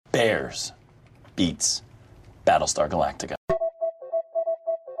Bears beats Battlestar Galactica.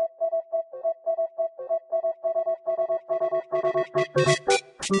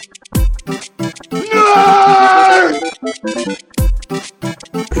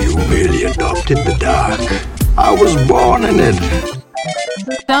 You really adopted the dark. I was born in it.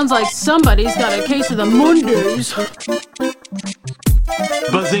 Sounds like somebody's got a case of the Mondays.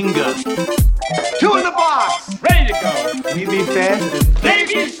 Bazinga. 2 in the box. Ready to go. We be fast. They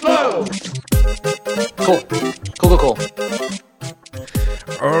be slow. Cool.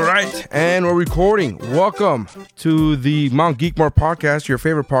 All right, and we're recording. Welcome to the Mount Geekmore podcast, your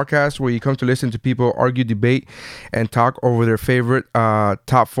favorite podcast where you come to listen to people argue, debate, and talk over their favorite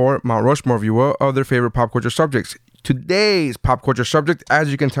top 4, Mount Rushmore, if you will, of their favorite pop culture subjects. Today's pop culture subject,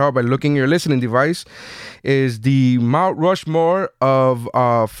 as you can tell by looking at your listening device, is the Mount Rushmore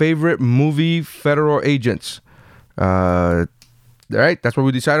of favorite movie federal agents. All right, that's what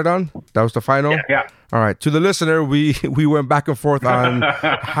we decided on? That was the final? Yeah. All right. To the listener, we went back and forth on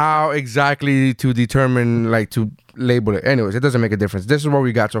how exactly to determine, to label it. Anyways, it doesn't make a difference. This is what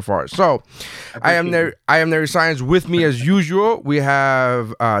we got so far. So, I am Nary Science. With me as usual. We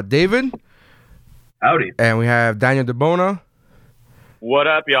have David. Howdy. And we have Daniel DeBona. What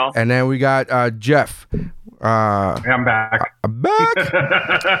up, y'all? And then we got Jeff. I'm back. I'm back.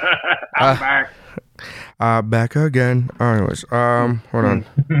 Back again. Anyways, hold on.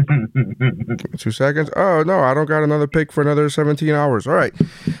 Give me 2 seconds. Oh, no, I don't got another pick for another 17 hours. All right.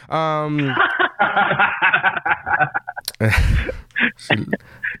 I'm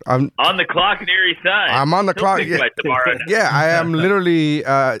on the clock, Nary Science. I'm on the clock. Yeah, I am literally.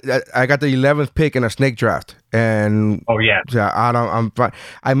 I got the 11th pick in a snake draft, and I'm fine.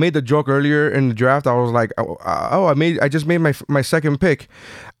 I made the joke earlier in the draft. I was like, I just made my second pick.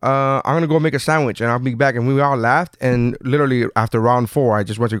 I'm gonna go make a sandwich, and I'll be back. And we all laughed. And literally after round 4, I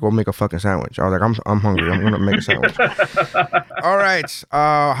just went to go make a fucking sandwich. I was like, I'm hungry. I'm gonna make a sandwich. All right.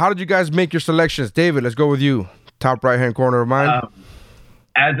 How did you guys make your selections, David? Let's go with you. Top right hand corner of mine.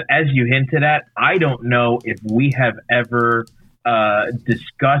 As you hinted at, I don't know if we have ever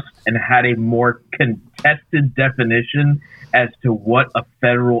discussed and had a more contested definition as to what a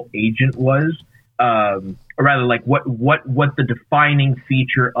federal agent was, or rather, what the defining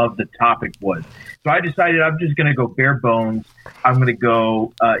feature of the topic was. So I decided I'm just going to go bare bones. I'm going to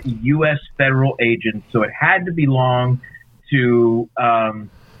go U.S. federal agent. So it had to belong to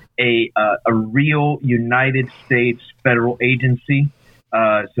a real United States federal agency.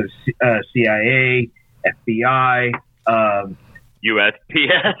 So CIA, FBI,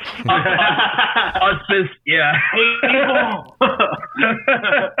 USPS, Auspice, yeah.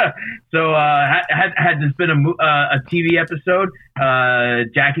 So had this been a TV episode,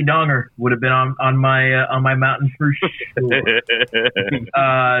 Jackie Donger would have been on my mountain for sure.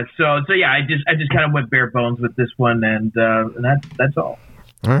 So yeah, I just kind of went bare bones with this one, and that's all.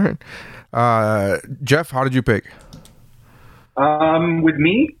 All right, Jeff, how did you pick? With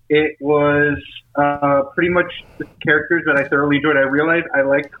me, it was pretty much the characters that I thoroughly enjoyed. I realized I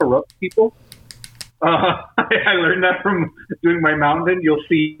like corrupt people. I learned that from doing my mountain. You'll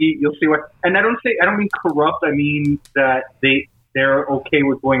see what, and I don't mean corrupt. I mean that they're okay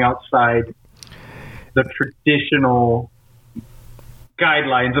with going outside the traditional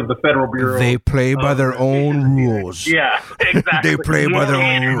guidelines of the Federal Bureau. They play by their own rules. Yeah, exactly. They play by their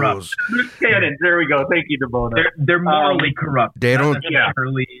own rules. Cannons. There we go. Thank you, DeBona. They're morally corrupt. They don't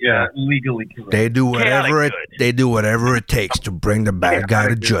necessarily legally corrupt. They do whatever it takes to bring the bad guy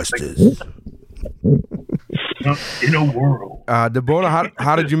to justice. In a world. DeBona,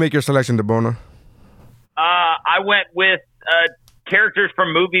 how did you make your selection, DeBona? I went with characters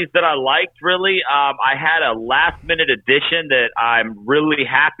from movies that I liked, really. I had a last-minute addition that I'm really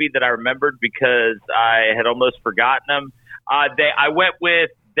happy that I remembered because I had almost forgotten them. I went with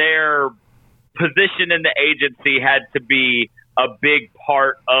their position in the agency had to be a big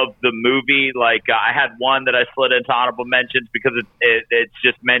part of the movie. I had one that I slid into honorable mentions because it's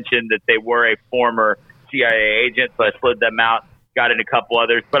just mentioned that they were a former CIA agent, so I slid them out, got in a couple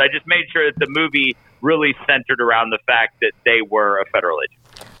others. But I just made sure that the movie really centered around the fact that they were a federal agent.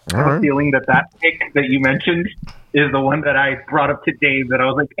 I have a feeling that pick that you mentioned is the one that I brought up to Dave, that I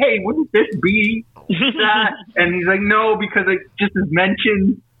was like, hey, wouldn't this be that? And he's like, no, because it just is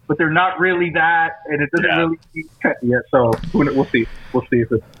mentioned, but they're not really that, and it doesn't really yet. So we'll see. We'll see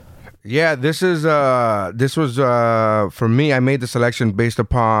if it's... Yeah, this was for me. I made the selection based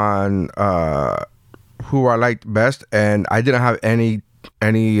upon who I liked best, and I didn't have any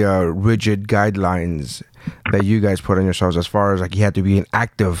rigid guidelines that you guys put on yourselves as far as like you had to be an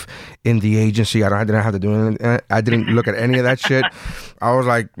active in the agency? I didn't have to do anything. I didn't look at any of that shit. I was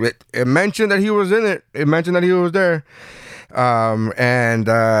like, it mentioned that he was in it. It mentioned that he was there. And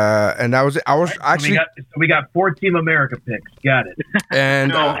that was it. I was actually. We got 4 Team America picks. Got it.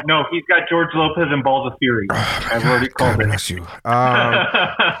 And no, he's got George Lopez and Balls of Fury. I've already called it. Bless you. I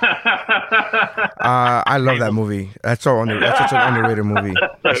love that movie. That's such an underrated movie.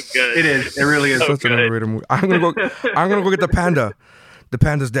 That's so good. It is. It really is. Such an underrated movie. I'm gonna go get the panda. The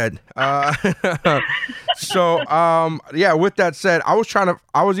panda's dead. With that said, I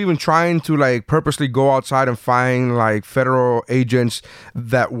was even trying to like purposely go outside and find like federal agents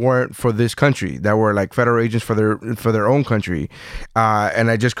that weren't for this country, that were like federal agents for their own country.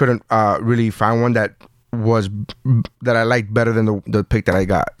 And I just couldn't really find one that I liked better than the pick that I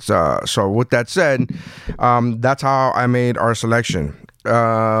got. So with that said, that's how I made our selection.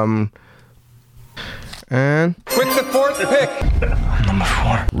 And With the 4th pick. Number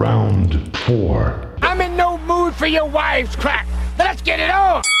 4. Round 4. I'm in no mood for your wives' crack. Let's get it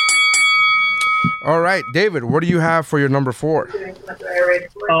on. all right, David, what do you have for your number 4?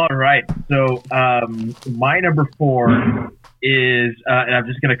 All right. So my number 4 is, and I'm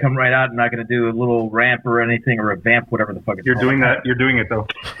just going to come right out. I'm not going to do a little ramp or anything or a vamp, whatever the fuck it's You're called. doing that. You're doing it though.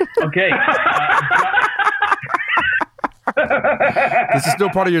 Okay. This is still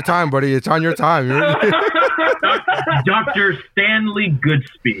part of your time, buddy. It's on your time. Dr. Stanley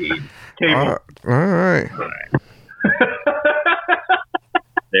Goodspeed. All right.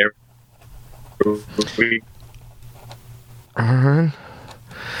 There. All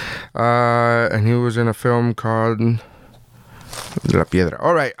right. And he was in a film called La Piedra.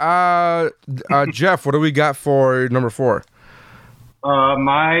 All right. Jeff, what do we got for number 4?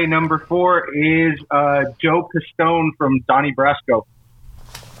 My number 4 is Joe Pistone from Donnie Brasco.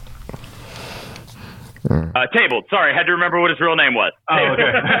 Tabled. Sorry, I had to remember what his real name was. Oh, okay.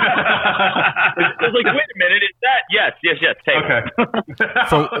 I was like, wait a minute, is that? Yes. Tabled.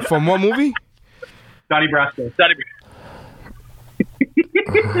 Okay. From what movie? Donnie Brasco. Donnie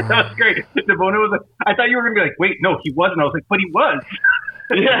That was great. Devona was like, I thought you were going to be like, wait, no, he wasn't. I was like, but he was.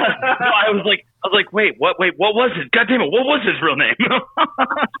 Yeah. No, I was like, wait, what was it? God damn it, what was his real name?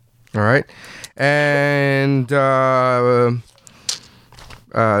 All right. And Debono,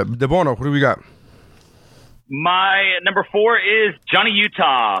 what do we got? My number 4 is Johnny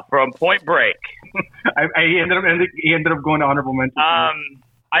Utah from Point Break. He ended up going to honorable mention.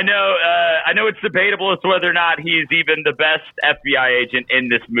 I know it's debatable as to whether or not he's even the best FBI agent in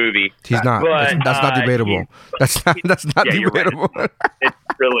this movie. He's not. But, that's not debatable. That's not debatable. Right. It's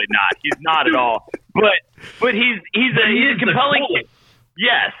really not. He's not at all. But he's a compelling.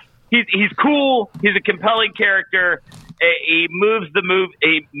 Yes, he's cool. He's a compelling character. He moves the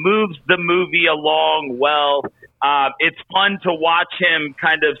movie along well. It's fun to watch him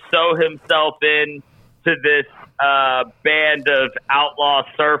kind of sew himself in to this band of outlaw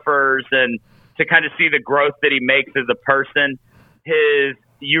surfers and to kind of see the growth that he makes as a person.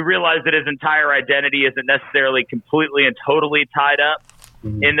 You realize that his entire identity isn't necessarily completely and totally tied up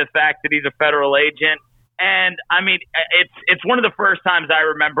in the fact that he's a federal agent. And I mean, it's one of the first times I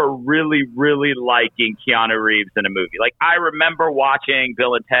remember really, really liking Keanu Reeves in a movie. Like, I remember watching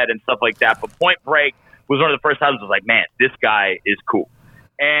Bill and Ted and stuff like that, but Point Break was one of the first times I was like, man, this guy is cool.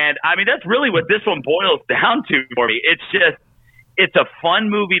 And I mean, that's really what this one boils down to for me. It's a fun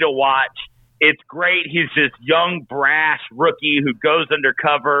movie to watch. It's great. He's this young, brash rookie who goes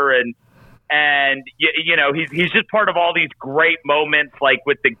undercover and you know, he's just part of all these great moments, like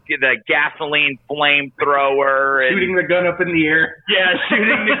with the gasoline flamethrower and shooting the gun up in the air. Yeah,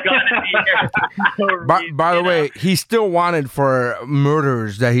 shooting the gun in the air. By the way, he's still wanted for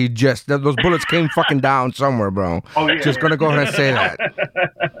murders that those bullets came fucking down somewhere, bro. Oh, yeah. Just gonna go ahead and say that.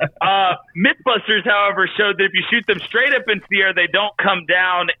 Mythbusters, however, showed that if you shoot them straight up into the air, they don't come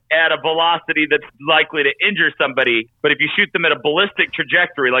down at a velocity that's likely to injure somebody. But if you shoot them at a ballistic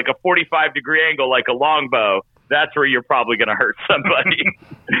trajectory, like a 45-degree angle, like a longbow, that's where you're probably going to hurt somebody.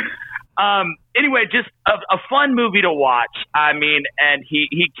 Anyway, just a fun movie to watch. I mean, and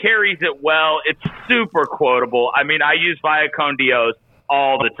he carries it well. It's super quotable. I mean, I use Vaya con Dios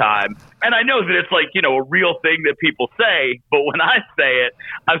all the time. And I know that it's like, you know, a real thing that people say, but when I say it,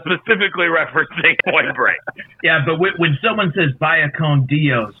 I'm specifically referencing Point Break. Yeah, but when someone says Vaya con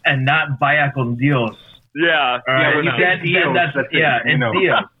Dios and not Vaya con Dios. Yeah. Dios. Yeah.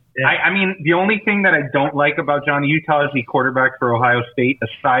 I mean, the only thing that I don't like about Johnny Utah is he quarterbacked for Ohio State.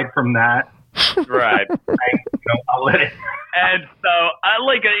 Aside from that, Right. I'll let it. And so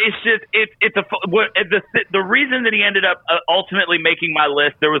the reason that he ended up ultimately making my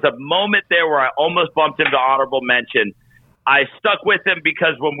list. There was a moment there where I almost bumped him to honorable mention. I stuck with him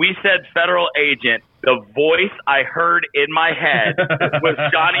because when we said federal agent, the voice I heard in my head was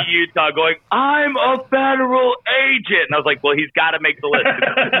Johnny Utah going, "I'm a federal agent," and I was like, "Well, he's got to make the list."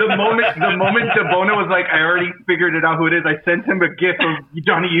 the moment DeBona was like, "I already figured it out who it is," I sent him a gif of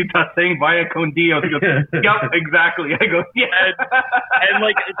Johnny Utah saying "Vaya con Dios." He goes, "Yep, exactly." I go, "Yeah." And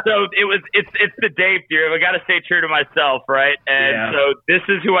like, so it's the Dave theory. I got to stay true to myself, right? And so this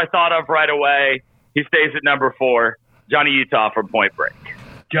is who I thought of right away. He stays at number 4. Johnny Utah from Point Break.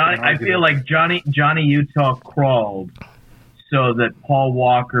 I feel like Johnny Utah crawled so that Paul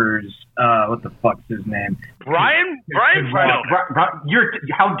Walker's what the fuck's his name? Brian.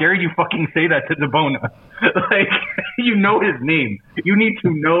 How dare you fucking say that to DeBona? Like, you know his name. You need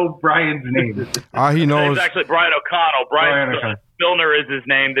to know Brian's name. He knows. It's actually Brian O'Connell. Brian Spillner is his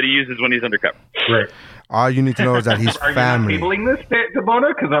name that he uses when he's undercover. Right. All you need to know is that he's family. Are you not tabling this,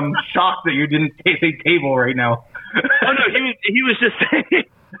 DeBona? Because I'm shocked that you didn't say table right now. Oh no, he was just saying.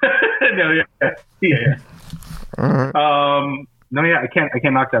 No, yeah. All right. No, yeah, I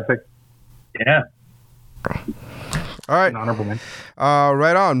can't knock that pick. Yeah. All right. An honorable mention.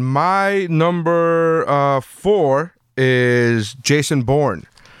 Right on. My number 4 is Jason Bourne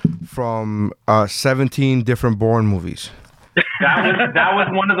from 17 different Bourne movies. That was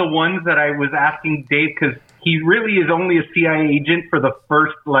one of the ones that I was asking Dave because he really is only a CIA agent for the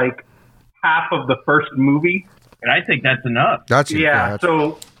first half of the first movie. And I think that's enough. But I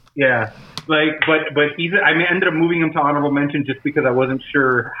ended up moving him to honorable mention just because I wasn't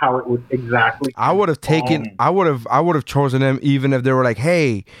sure how it would exactly. I would have chosen him even if they were like,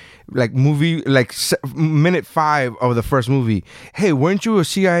 hey, like movie, like minute 5 of the first movie. Hey, weren't you a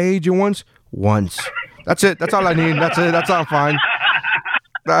CIA agent once? That's it. That's all I need. That's it. That's all fine.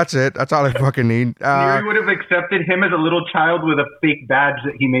 That's it. That's all I fucking need. Neri would have accepted him as a little child with a fake badge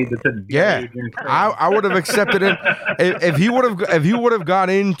that he made that said I would have accepted him if he would have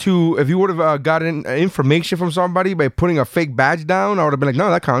gotten information from somebody by putting a fake badge down. I would have been like, no,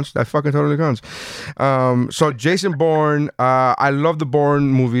 that counts. That fucking totally counts. So Jason Bourne, I love the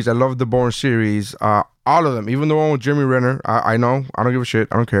Bourne movies. I love the Bourne series. All of them, even the one with Jeremy Renner. I know. I don't give a shit.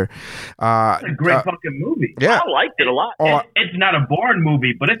 I don't care. It's a great fucking movie. Yeah. I liked it a lot. It's not a Bourne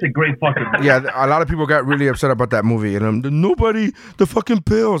movie, but it's a great fucking movie. Yeah, a lot of people got really upset about that movie. And the fucking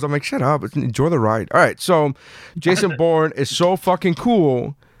pills. I'm like, shut up. Enjoy the ride. All right. So Jason Bourne is so fucking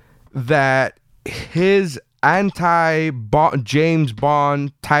cool that his anti-James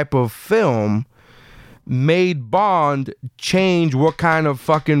Bond type of film made Bond change what kind of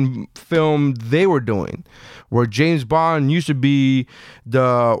fucking film they were doing. Where James Bond used to be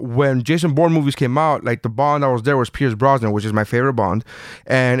when Jason Bourne movies came out, like the Bond that was there was Pierce Brosnan, which is my favorite Bond.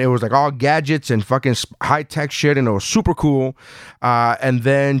 And it was like all gadgets and fucking high tech shit, and it was super cool. And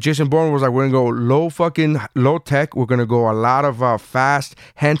then Jason Bourne was like, we're gonna go low tech. We're gonna go a lot of fast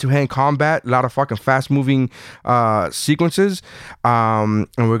hand-to-hand combat, a lot of fucking fast moving sequences. And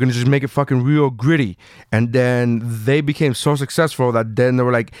we're gonna just make it fucking real gritty. And then they became so successful that then they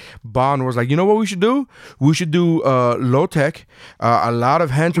were like, Bond was like, you know what we should do? We should do low tech, a lot of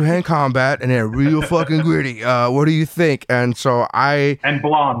hand-to-hand combat, and then real fucking gritty. What do you think? And so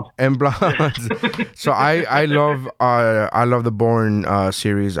blonde. So I love the Bourne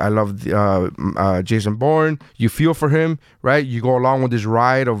series. I love Jason Bourne. You feel for him, right? You go along with this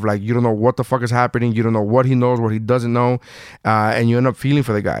ride of like, you don't know what the fuck is happening. You don't know what he knows, what he doesn't know, and you end up feeling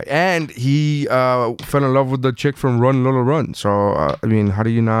for the guy. And he fell in love with the chick from Run Lola Run. So I mean, how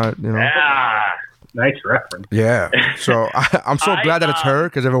do you not? Yeah. Nice reference. Yeah. So I'm so glad that it's her,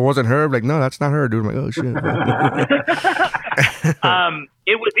 because if it wasn't her, I'm like, no, that's not her, dude. I'm like, oh shit.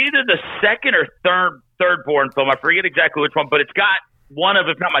 It was either the second or third Bourne film. I forget exactly which one, but it's got one of,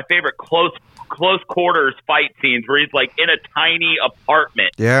 if not my favorite, close quarters fight scenes where he's like in a tiny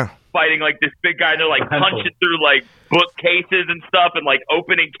apartment. Yeah. Fighting like this big guy, and they're like punching through like bookcases and stuff and like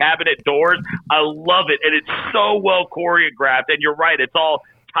opening cabinet doors. I love it, and it's so well choreographed. And you're right, it's all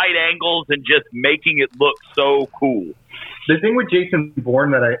tight angles and just making it look so cool. The thing with Jason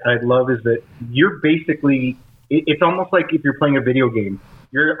Bourne that I love is that you're basically, it's almost like if you're playing a video game.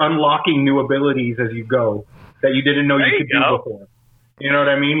 You're unlocking new abilities as you go that you didn't know you could do before. You know what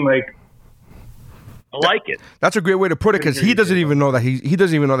I mean? Like, I like it. That's a great way to put it, because he doesn't even know that he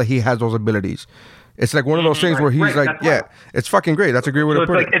doesn't even know that he has those abilities. It's like one of those things where he's like, yeah, it's fucking great. That's a great way to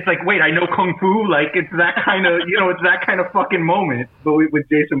put it. It's like, wait, I know Kung Fu. Like, it's that kind of, it's that kind of fucking moment, but with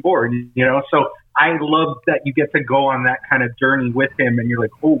Jason Bourne, So I love that you get to go on that kind of journey with him, and you're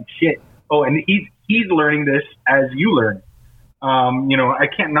like, oh shit, Oh, and he's learning this as you learn. I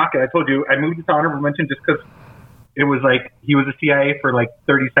can't knock it. I told you I moved it to honorable mention just because it was like he was a CIA for like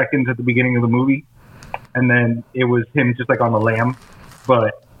 30 seconds at the beginning of the movie, and then it was him just like on the lam.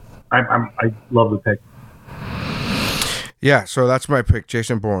 But I love the pick. Yeah, so that's my pick,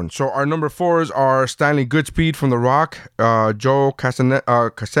 Jason Bourne. So our number 4s are Stanley Goodspeed from The Rock, Joe Castano.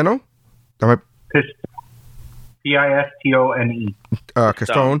 Pistone.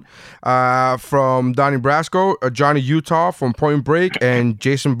 Castone. From Donnie Brasco, Johnny Utah from Point Break, and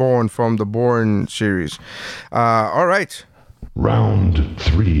Jason Bourne from the Bourne series. All right. Round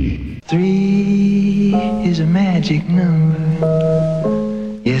 3. 3 is a magic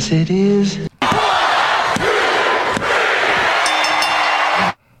number. Yes, it is.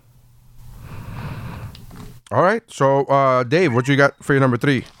 All right. So, Dave, what you got for your number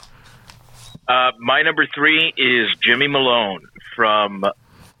 3? My number 3 is Jimmy Malone from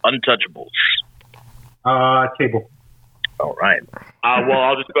Untouchables. Table. All right. Well,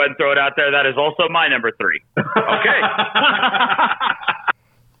 I'll just go ahead and throw it out there. That is also my number 3. Okay.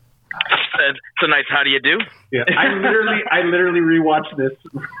 So nice. How do you do? Yeah. I literally rewatched this.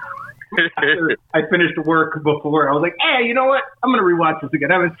 I finished work before. I was like, hey, you know what? I'm going to rewatch this again.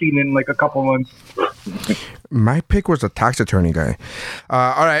 I haven't seen it in like a couple months. My pick was the tax attorney guy.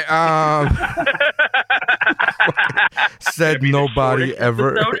 All right. Said nobody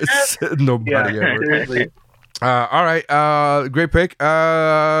ever. Said nobody ever. All right. Great pick.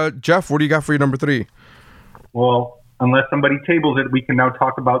 Jeff, what do you got for your number 3? Well, unless somebody tables it, we can now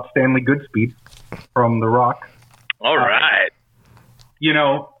talk about Stanley Goodspeed from The Rock. All right.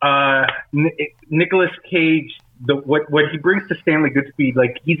 Nicolas Cage, what he brings to Stanley Goodspeed,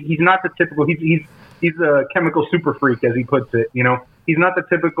 like he's not the typical. He's a chemical super freak, as he puts it. He's not the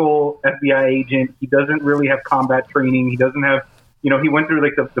typical FBI agent. He doesn't really have combat training. He doesn't have, he went through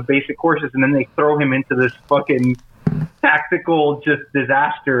like the basic courses, and then they throw him into this fucking tactical just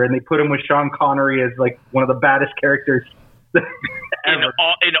disaster, and they put him with Sean Connery as like one of the baddest characters in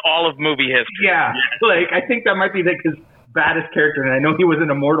all of movie history. Yeah, like I think that might be his baddest character, and I know he was an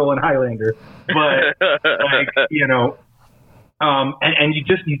immortal in Highlander, but and you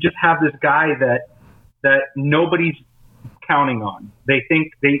just have this guy that nobody's counting on. They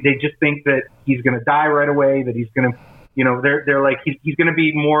just think that he's going to die right away, that he's going to, they're like he's going to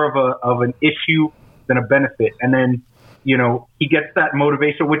be more of an issue than a benefit, and then he gets that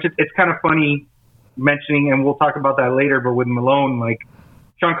motivation, which it's kind of funny mentioning, and we'll talk about that later. But with Malone, like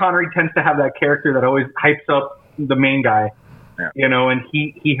Sean Connery tends to have that character that always hypes up the main guy, and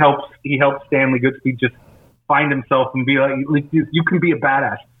he helps Stanley Goodspeed just find himself and be like you can be a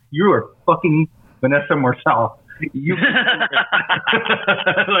badass. You are fucking Vanessa Marcel. You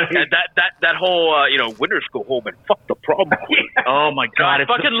that whole winter school home and fuck the prom queen. Oh my god, I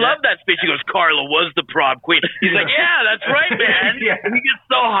fucking love that speech. He goes, Carla was the prom queen. He's like, yeah, that's right, man. Yeah. He gets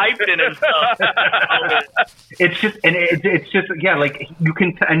so hyped in himself. It's just like you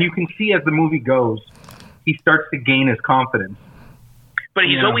can see as the movie goes, he starts to gain his confidence. But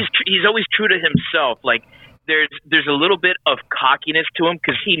he's always true to himself. Like there's a little bit of cockiness to him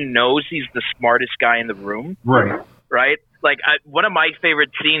because he knows he's the smartest guy in the room. Right. Like one of my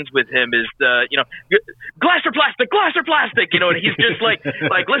favorite scenes with him is the glass or plastic. And he's just like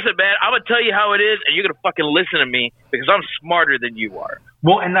listen, man, I'm gonna tell you how it is, and you're gonna fucking listen to me because I'm smarter than you are.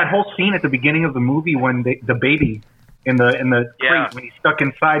 Well, and that whole scene at the beginning of the movie when the baby in the crate, when he's stuck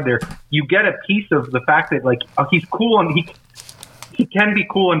inside there, you get a piece of the fact that like he's cool and he can be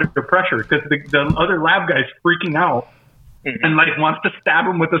cool under pressure because the other lab guy's freaking out and like wants to stab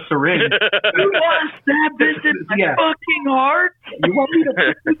him with a syringe. You want to stab this in my fucking heart? You want me to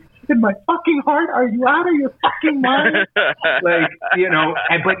put this in my fucking heart? Are you out of your fucking mind? Like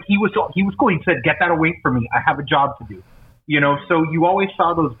but he was cool. He said, "Get that away from me. I have a job to do." So you always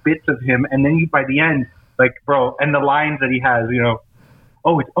saw those bits of him, and then by the end, like bro, and the lines that he has, you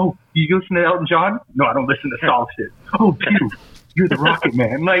listen to Elton John? No, I don't listen to soft shit. Oh, dude. You're the Rocket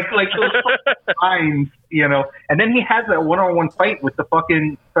Man. Like those lines, And then he has that one-on-one fight with the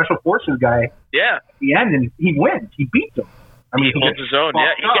fucking Special Forces guy. Yeah. At the end, and he wins. He beats him. I mean, he holds his own.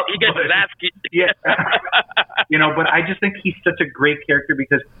 Yeah, he gets his ass kicked. Yeah. But I just think he's such a great character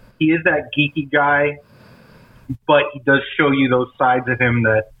because he is that geeky guy, but he does show you those sides of him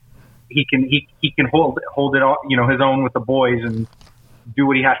that he can hold it all, his own with the boys and do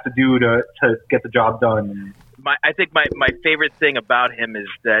what he has to do to get the job done. I think my favorite thing about him is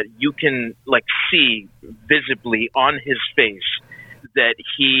that you can like see visibly on his face that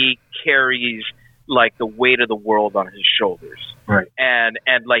he carries like the weight of the world on his shoulders. Right. And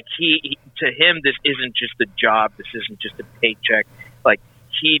like he to him, this isn't just a job. This isn't just a paycheck. Like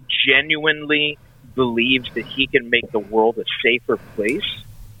he genuinely believes that he can make the world a safer place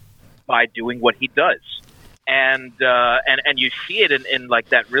by doing what he does. And you see it in like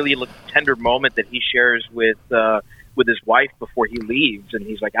that really tender moment that he shares with his wife before he leaves, and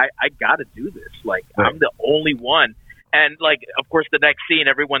he's like, I gotta do this. Like, right. I'm the only one. And like, of course, the next scene,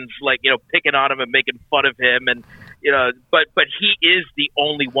 everyone's like, picking on him and making fun of him, and but he is the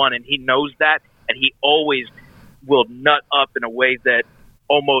only one, and he knows that, and he always will nut up in a way that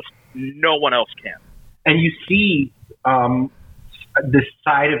almost no one else can. And you see this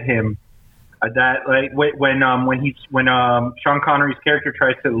side of him that, like, when Sean Connery's character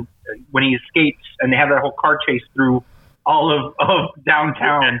tries to, when he escapes, and they have that whole car chase through all of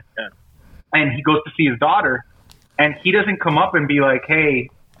downtown, and he goes to see his daughter, and he doesn't come up and be like, hey,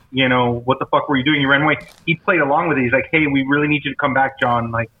 what the fuck were you doing? You ran away. He played along with it. He's like, hey, we really need you to come back,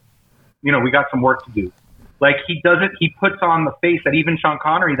 John. Like, we got some work to do. Like, he puts on the face that even Sean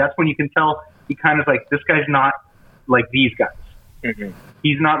Connery, that's when you can tell he kind of like, this guy's not like these guys. Mm-hmm.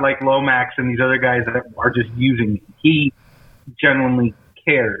 He's not like Lomax and these other guys that are just using me. He genuinely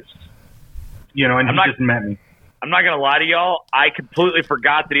cares, and he just met me. I'm not going to lie to y'all. I completely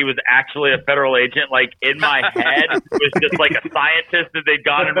forgot that he was actually a federal agent. Like, in my head, it was just like a scientist that they'd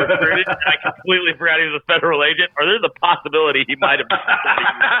gone and recruited. And I completely forgot he was a federal agent. Or there's a possibility he might have been.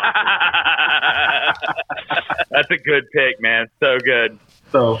 That's a good pick, man. So good.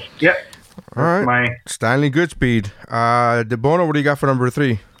 So, yeah. All right. Stanley Goodspeed. DeBono, what do you got for number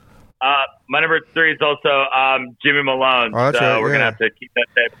 3? My number 3 is also Jimmy Malone. Oh, that's so right. We're going to have to keep that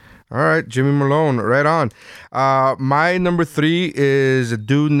tape. All right, Jimmy Malone, right on. My number 3 is a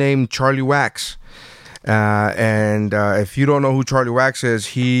dude named Charlie Wax. And if you don't know who Charlie Wax is,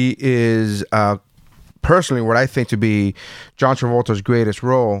 he is personally what I think to be John Travolta's greatest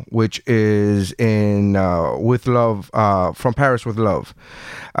role, which is in With Love, From Paris with Love.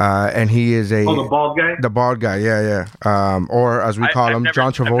 And he is the bald guy? The bald guy, yeah. Or as we call him,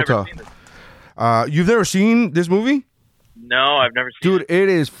 John Travolta. You've never seen this movie? No, I've never seen Dude, it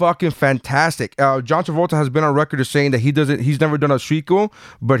is fucking fantastic. John Travolta has been on record as saying that he's never done a sequel,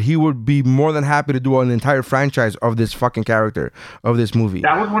 but he would be more than happy to do an entire franchise of this fucking character, of this movie.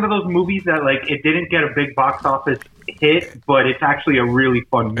 That was one of those movies that, like, it didn't get a big box office hit, but it's actually a really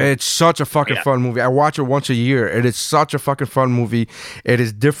fun movie. It's such a fucking fun movie. I watch it once a year. It is such a fucking fun movie. It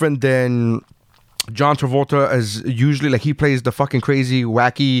is different than John Travolta as usually. Like, he plays the fucking crazy,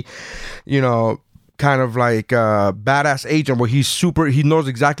 wacky, kind of like badass agent where he knows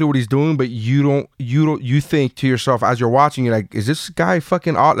exactly what he's doing, but you think to yourself as you're watching, you're like, is this guy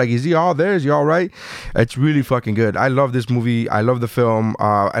fucking odd? Like, is he all there? Is he all right? It's really fucking good. I love this movie. I love the film,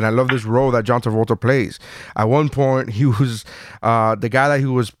 and I love this role that John Travolta plays. At one point, he was the guy that he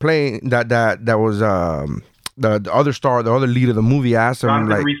was playing that was the other star, the other lead of the movie asked him,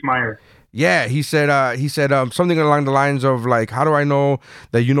 Jonathan Rhys-Meyers. Yeah, he said something along the lines of like, how do I know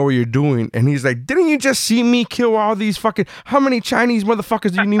that you know what you're doing? And he's like, didn't you just see me kill all these fucking, how many Chinese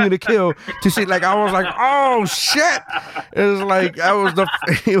motherfuckers do you need me to kill to see? Like, I was like, oh shit. It was like,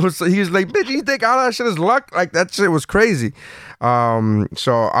 he was like, bitch, you think all that shit is luck? Like, that shit was crazy.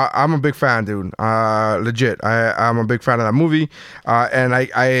 So I'm a big fan, dude. Legit. I'm a big fan of that movie. And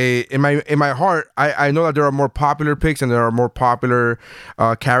I in my heart, I know that there are more popular picks and there are more popular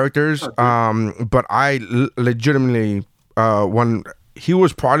characters. But I legitimately when he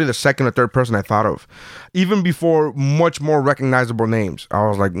was probably the second or third person I thought of, even before much more recognizable names. I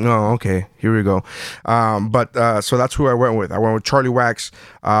was like, no, okay, here we go. So that's who I went with. I went with Charlie Wax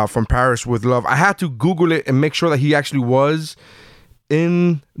from Paris with Love. I had to Google it and make sure that he actually was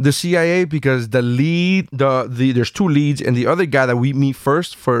in the CIA, because the lead, there's 2 leads, and the other guy that we meet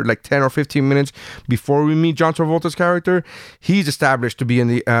first for like 10 or 15 minutes before we meet John Travolta's character, he's established to be in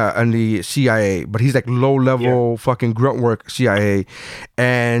the CIA, but he's like low level fucking grunt work CIA.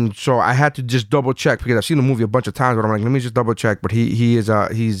 And so I had to just double check, because I've seen the movie a bunch of times, but I'm like, let me just double check. But he's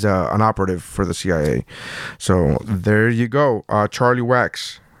an operative for the CIA. So there you go, Charlie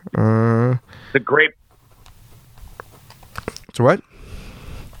Wax. The great. So what?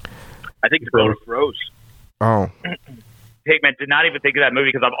 I think the phone froze. Oh. Pigman did not even think of that movie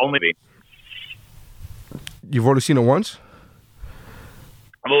because I've only been. You've only seen it once?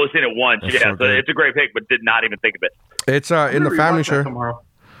 I've only seen it once. That's so it's a great pick, but did not even think of it. It's in the family show. Tomorrow.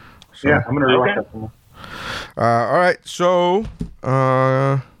 So. Yeah, I'm gonna rewatch that tomorrow. All right. So,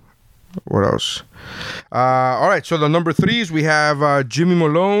 what else? All right. So the number 3s, we have Jimmy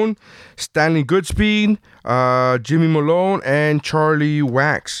Malone, Stanley Goodspeed, Jimmy Malone, and Charlie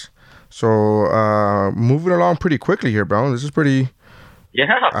Wax. So moving along pretty quickly here, bro. This is pretty.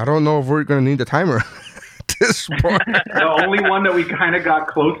 Yeah. I don't know if we're gonna need the timer. this point. The only one that we kind of got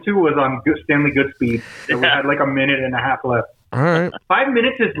close to was on Stanley Goodspeed. So we had like a minute and a half left. All right. 5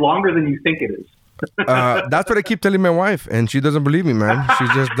 minutes is longer than you think it is. That's what I keep telling my wife, and she doesn't believe me, man. She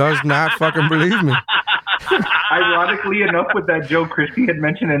just does not fucking believe me. Ironically enough, with that joke, Christy had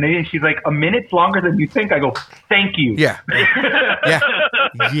mentioned an A, and she's like, a minute's longer than you think. I go, thank you. Yeah.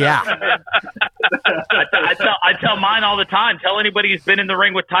 I tell mine all the time. Tell anybody who's been in the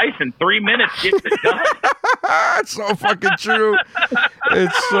ring with Tyson, 3 minutes gets it done. It's so fucking true.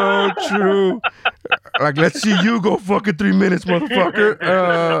 It's so true. Like, let's see you go fucking 3 minutes,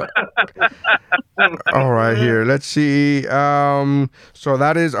 motherfucker. All right, here. Let's see. So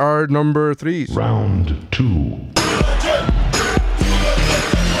that is our number 3. Round 2.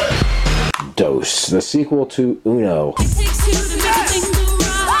 Dose, the sequel to Uno.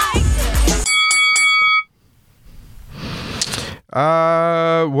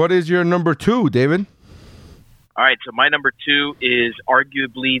 What is your number 2, David? All right, so my number 2 is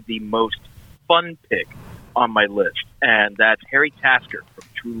arguably the most fun pick on my list, and that's Harry Tasker from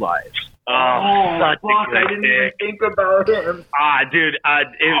True Lies. Fuck, I didn't even think about him. Dude, I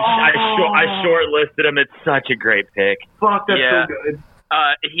shortlisted him. It's such a great pick. Fuck, that's so good.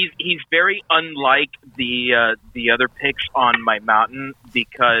 He's very unlike the other picks on my mountain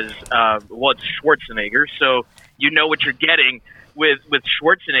because it's Schwarzenegger, so you know what you're getting with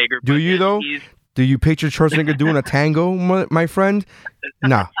Schwarzenegger. Do you though? Do you picture Schwarzenegger doing a tango, my friend?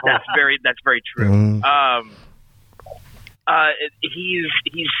 No. That's very true.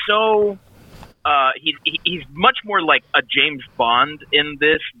 He's so he's much more like a James Bond in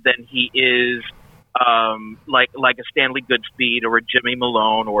this than he is like a Stanley Goodspeed or a Jimmy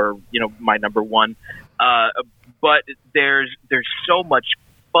Malone or my number 1. But there's so much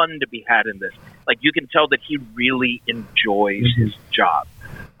fun to be had in this. Like you can tell that he really enjoys his job.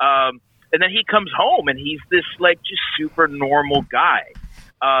 And then he comes home and he's this like just super normal guy.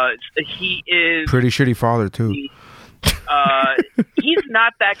 He is pretty shitty father too. He's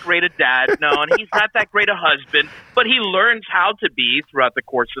not that great a dad, no, and he's not that great a husband, but he learns how to be throughout the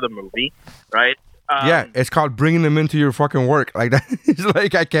course of the movie, right? Yeah, it's called bringing them into your fucking work like that. It's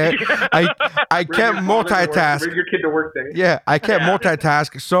like I can't multitask. Bring your kid to work day. Yeah, I can't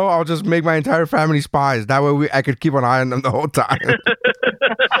multitask, so I'll just make my entire family spies. That way I could keep an eye on them the whole time.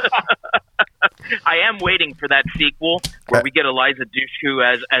 I am waiting for that sequel where we get Eliza Dushku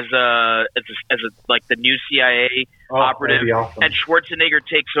as a like the new CIA operative, awesome. And Schwarzenegger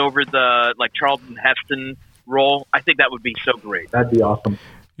takes over the like Charlton Heston role. I think that would be so great. That'd be awesome.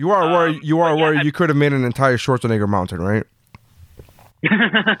 You are worried you could have made an entire Schwarzenegger mountain, right?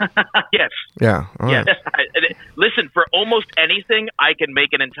 Yes. Yeah. Right. Yes. Listen, for almost anything, I can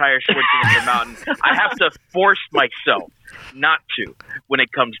make an entire Schwarzenegger mountain. I have to force myself not to when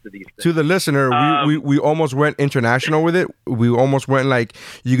it comes to these things. To the listener, we almost went international with it. We almost went like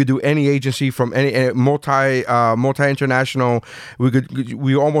you could do any agency from any multi international.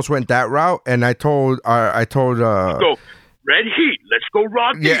 We almost went that route, and I told go Red Heat. Let's go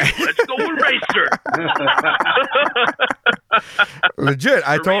Rocky. Yeah. Let's go Eraser. Legit,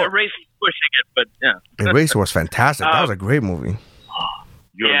 I told Eraser's pushing it, but yeah. Eraser was fantastic. That was a great movie.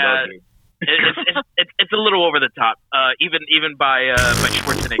 Yeah. It's a little over the top, even by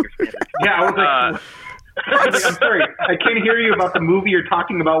Schwarzenegger standards. Yeah, I was like, I'm sorry, I can't hear you about the movie you're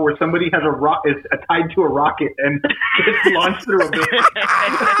talking about where somebody has is tied to a rocket and gets launched through a building.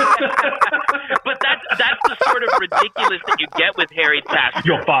 But that's the sort of ridiculous that you get with Harry Tasker.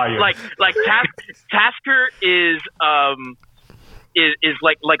 You're fired. Like Tasker is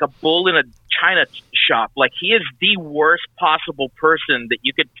like a bull in a china shop. Like he is the worst possible person that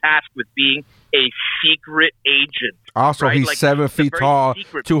you could task with being a secret agent. Also, right? he's like 7 feet tall,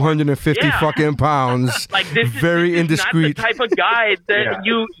 250 fucking pounds. Like this very indiscreet. Not the type of guy that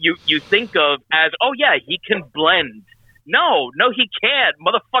you think of as, oh yeah, he can blend. No, he can't.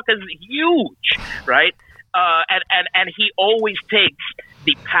 Motherfucker's huge, right? And he always takes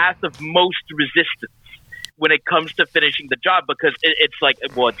the path of most resistance when it comes to finishing the job because it's like,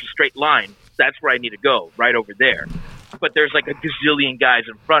 well, it's a straight line. That's where I need to go, right over there. But there's like a gazillion guys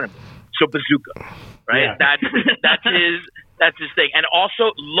in front of me. So bazooka, right? Yeah. That's his thing. And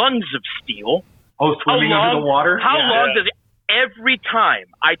also lungs of steel. Oh, swimming under the water? How long does it? Every time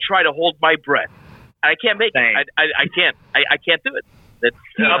I try to hold my breath, I can't make it. I can't. I can't do it.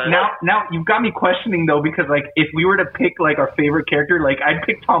 Now you've got me questioning though, because like if we were to pick like our favorite character, like I'd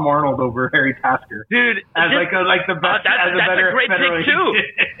pick Tom Arnold over Harry Tasker, dude. As the best. That's a great pick too.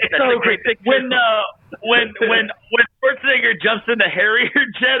 That's a great pick too. when Schwarzenegger jumps in the Harrier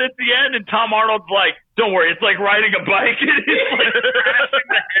jet at the end, and Tom Arnold's like, "Don't worry, it's like riding a bike," and he's like crashing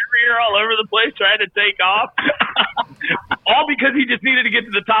the Harrier all over the place trying to take off, all because he just needed to get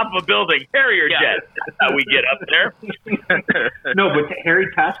to the top of a building. Harrier jet. That's how we get up there. No, but Harry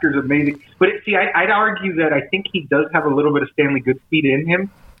Tasker's amazing. But see, I'd argue that I think he does have a little bit of Stanley Goodspeed in him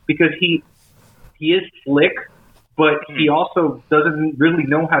because he is slick, but he also doesn't really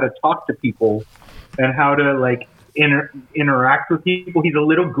know how to talk to people and how to like interact with people. He's a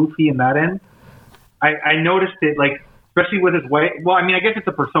little goofy in that end. I noticed it, like, especially with his wife. Well, I mean, I guess it's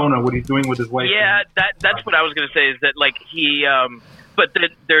a persona, what he's doing with his wife. Yeah, that's what I was going to say, is that, like, he, but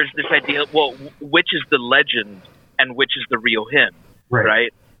there's this idea, well, which is the legend and which is the real him,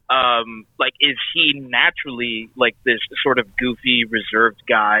 right? Like, is he naturally, like, this sort of goofy, reserved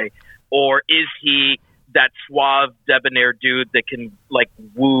guy, or is he that suave, debonair dude that can, like,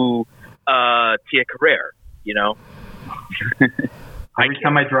 woo Tia Carrere, you know? Every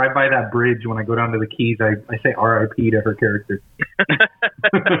time I drive by that bridge, when I go down to the Keys, I say R.I.P. to her character.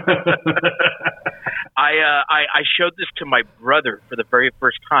 I showed this to my brother for the very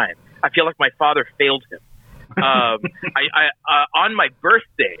first time. I feel like my father failed him. On my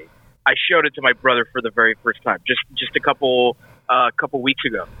birthday, I showed it to my brother for the very first time, just a couple weeks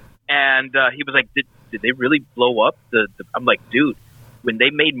ago, and he was like, "Did they really blow up the?" I'm like, "Dude, when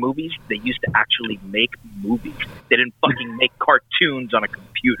they made movies, they used to actually make movies. They didn't fucking make cartoons on a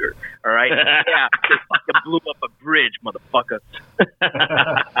computer, all right? Yeah, they fucking blew up a bridge, motherfucker."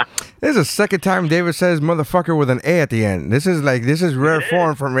 This is the second time David says motherfucker with an A at the end. This is rare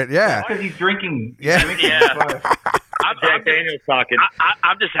form from it. Yeah. Because he's drinking. Yeah. Jack Daniels talking.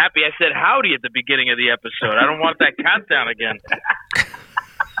 I'm just happy I said howdy at the beginning of the episode. I don't want that countdown again.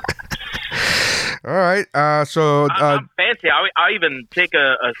 All right. So I'm fancy. I even take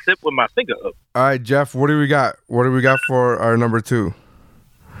a sip with my finger up. All right, Jeff. What do we got? What do we got for our number 2?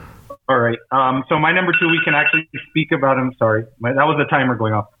 All right. So my number 2, we can actually speak about. I'm sorry, that was the timer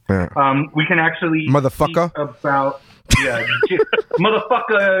going off. Yeah. We can actually motherfucker speak about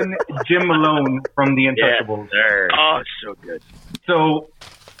motherfucker Jim Malone from The Untouchables. Yeah, oh, so good. So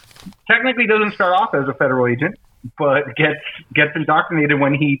technically, doesn't start off as a federal agent, but gets indoctrinated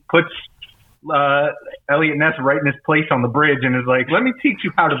when he puts Elliot Ness right in his place on the bridge and is like, "Let me teach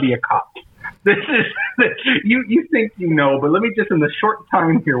you how to be a cop. This is you think you know, but let me just, in the short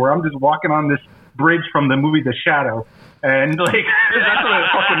time here where I'm just walking on this bridge from the movie The Shadow, and like that's what it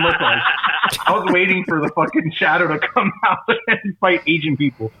fucking looked like. I was waiting for the fucking Shadow to come out and fight Asian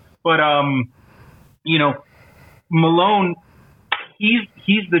people, but you know, Malone, he's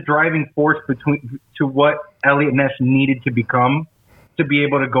the driving force to what Elliot Ness needed to become to be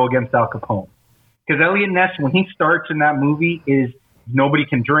able to go against Al Capone. Because Elliot Ness, when he starts in that movie, is nobody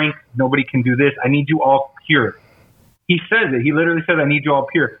can drink, nobody can do this. I need you all pure. He says it. He literally says, "I need you all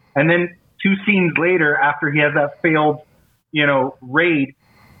pure." And then 2 scenes later, after he has that failed, raid,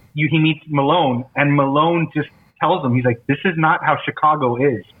 he meets Malone, and Malone just tells him, he's like, "This is not how Chicago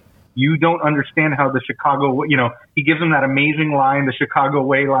is. You don't understand how the Chicago, he gives him that amazing line, the Chicago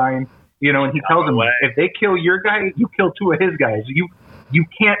way line, and he tells him, if they kill your guy, you kill 2 of his guys. You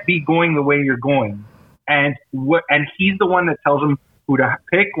can't be going the way you're going." And he's the one that tells him who to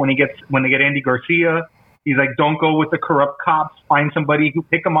pick when they get Andy Garcia. He's like, "Don't go with the corrupt cops. Find somebody who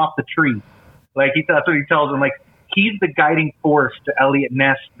pick them off the tree." Like that's what he tells him. Like he's the guiding force to Elliot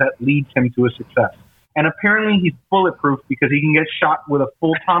Ness that leads him to a success. And apparently he's bulletproof because he can get shot with a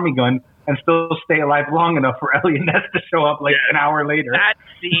full Tommy gun and still stay alive long enough for Elliot Ness to show up like an hour later. That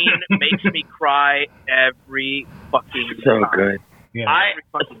scene makes me cry every fucking time. So good. Yeah. Every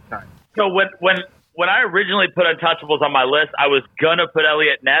fucking time. So when I originally put Untouchables on my list, I was gonna put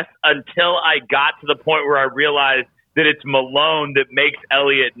Elliot Ness until I got to the point where I realized that it's Malone that makes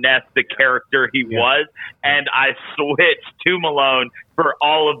Elliot Ness the character he was, and I switched to Malone for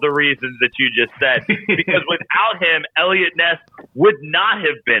all of the reasons that you just said. Because without him, Elliot Ness would not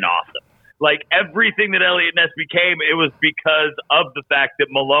have been awesome. Like everything that Elliot Ness became, it was because of the fact that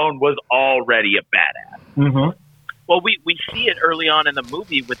Malone was already a badass. Mm-hmm. Well, we see it early on in the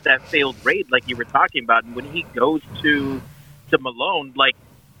movie with that failed raid, like you were talking about, and when he goes to Malone, like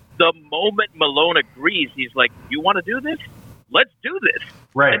the moment Malone agrees, he's like, "You want to do this? Let's do this."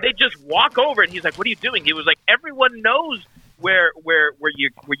 Right. And they just walk over, and he's like, "What are you doing?" He was like, "Everyone knows where you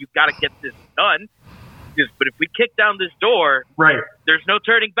got to get this done. But if we kick down this door, right, there's no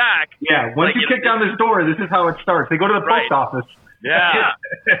turning back." Yeah. Once you kick down this door, this is how it starts. They go to the post office. Yeah.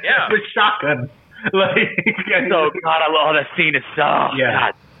 Yeah. With shotguns. God, I love that scene. Is so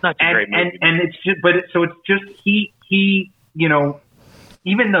God, such a great movie. And it's just, it's just he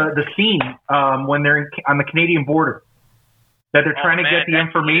even the scene when they're on the Canadian border, that they're trying to get the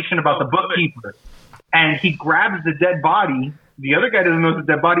information about the bookkeeper, and he grabs the dead body. The other guy doesn't know it's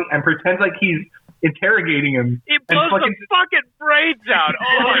a dead body and pretends like he's interrogating him. He blows the fucking brains out.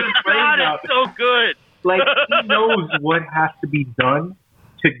 Oh my God, it's so good. Like, he knows what has to be done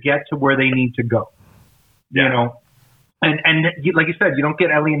to get to where they need to go. You know? And like you said, you don't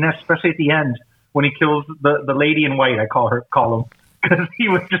get Elliot Ness, especially at the end when he kills the lady in white, I call him, because he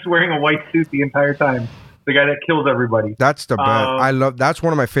was just wearing a white suit the entire time. The guy that kills everybody. That's the best. That's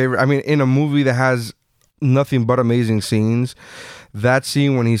one of my favorite. I mean, in a movie that has nothing but amazing scenes, that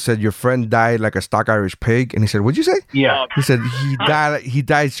scene when he said your friend died like a stock Irish pig, and he said, "What'd you say?" Yeah, he said he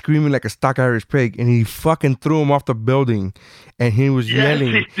died screaming like a stock Irish pig, and he fucking threw him off the building, and he was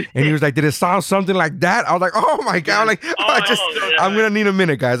yelling, and he was like, "Did it sound something like that?" I was like, "Oh my God!" I'm like, I'm gonna need a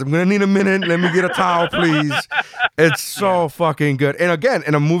minute, guys. I'm gonna need a minute. Let me get a towel, please. It's so fucking good. And again,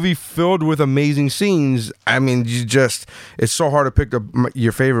 in a movie filled with amazing scenes, I mean, it's so hard to pick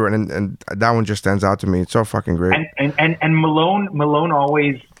your favorite, and that one just stands out to me. It's so fucking great. And Malone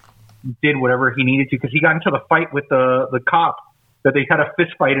always did whatever he needed to, because he got into the fight with the cop that they had a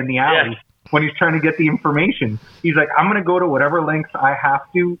fist fight in the alley when he's trying to get the information. He's like, I'm going to go to whatever lengths I have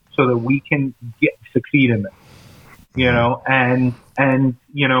to so that we can succeed in this, you know? And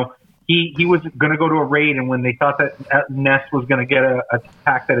you know, he was going to go to a raid, and when they thought that Ness was going to get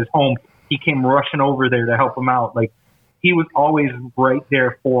attacked at his home, he came rushing over there to help him out. Like, he was always right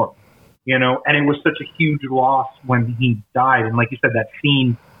there for him. You know, and it was such a huge loss when he died. And like you said, that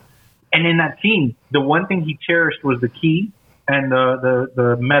scene, and in that scene, the one thing he cherished was the key and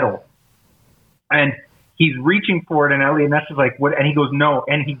the medal. And he's reaching for it, and Elliot Ness is like, "What?" And he goes, "No."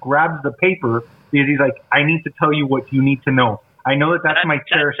 And he grabs the paper because he's like, "I need to tell you what you need to know. I know that's my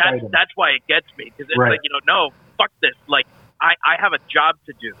cherished item." That's why it gets me, because it's like, you know, no, fuck this. Like, I have a job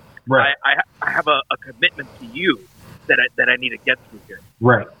to do. Right. I have a commitment to you that I need to get through here.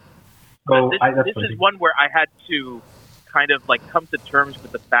 Right. So this is one where I had to kind of like come to terms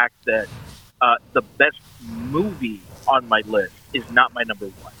with the fact that the best movie on my list is not my number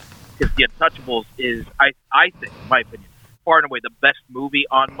one, because The Untouchables is, I think, in my opinion, far and away the best movie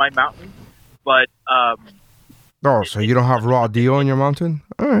on my mountain. But so you don't have Raw Deal on your mountain?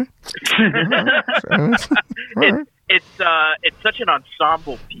 All right. It's such an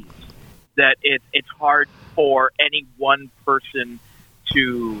ensemble piece that it's hard for any one person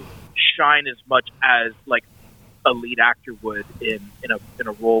to shine as much as like a lead actor would in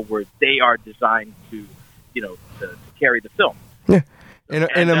a role where they are designed to, you know, to carry the film. Yeah,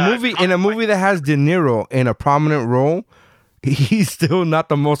 in a movie that has De Niro in a prominent role, he's still not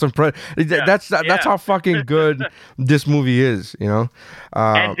the most impressive. That's how fucking good this movie is, you know.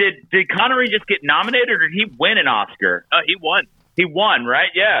 And did Connery just get nominated, or did he win an Oscar? He won. He won, right?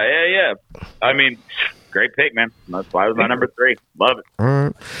 Yeah. I mean, great pick, man. That's why it was my number 3. Love it.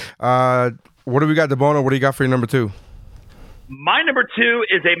 All right. What do we got, DeBono? What do you got for your number 2? My number 2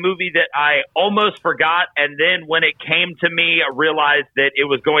 is a movie that I almost forgot, and then when it came to me, I realized that it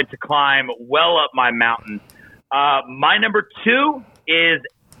was going to climb well up my mountain. My number 2 is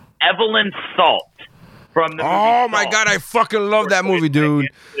Evelyn Salt from the movie Salt. My God, I fucking love that movie, dude.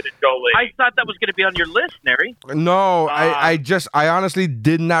 I thought that was going to be on your list, Neri. No, I honestly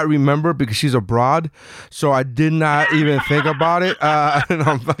did not remember, because she's a broad, so I did not even think about it. No,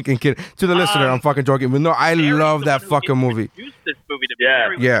 I'm fucking kidding. To the listener, I'm fucking joking. But no, I love that fucking movie. This movie to me.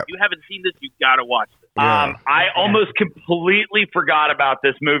 Yeah. If you haven't seen this, you gotta watch this. I almost completely forgot about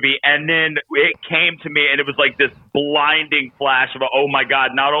this movie, and then it came to me, and it was like this blinding flash of, oh my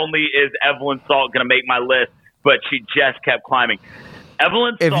God, not only is Evelyn Salt going to make my list, but she just kept climbing.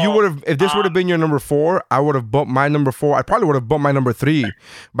 Evelyn Salt. If this would have been your number 4, I would have bumped my number 4. I probably would have bumped my number 3,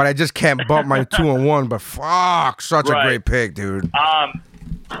 but I just can't bump my 2 and 1. But fuck, such a great pick, dude.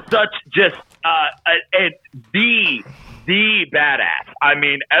 Such just the badass. I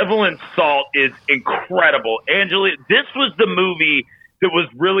mean, Evelyn Salt is incredible. This was the movie that was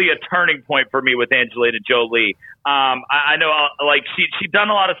really a turning point for me with Angelina Jolie. I know, like, she'd done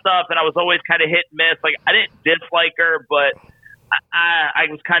a lot of stuff, and I was always kind of hit and miss. Like, I didn't dislike her, but I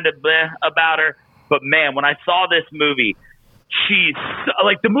was kind of bleh about her. But man, when I saw this movie, she's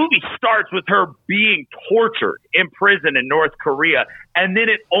like, the movie starts with her being tortured in prison in North Korea, and then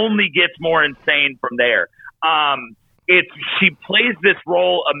it only gets more insane from there. She plays this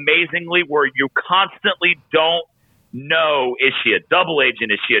role amazingly, where you constantly don't know, is she a double agent?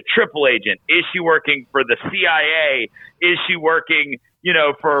 Is she a triple agent? Is she working for the CIA? Is she working, you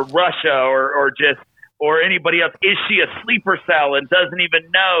know, for Russia or anybody else? Is she a sleeper cell and doesn't even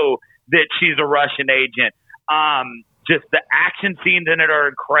know that she's a Russian agent? Just the action scenes in it are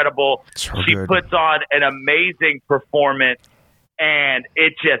incredible. She puts on an amazing performance. And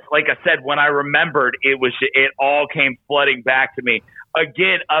it just, like I said, when I remembered, it all came flooding back to me.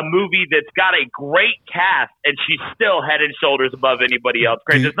 Again, a movie that's got a great cast, and she's still head and shoulders above anybody else.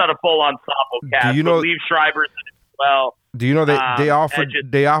 Great, it's not a full ensemble cast. You know, Liev Schreiber's in it as well. Do you know they offered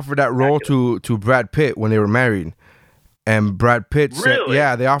that role to Brad Pitt when they were married? And Brad Pitt said,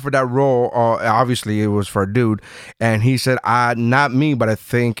 yeah, they offered that role. Obviously, it was for a dude. And he said, not me, but I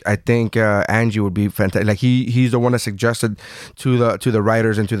think Angie would be fantastic. Like he's the one that suggested to the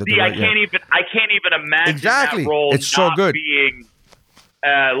writers and to the I can't even imagine that role it's so good. Being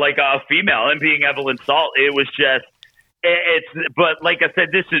like a female and being Evelyn Salt. It was just but like I said,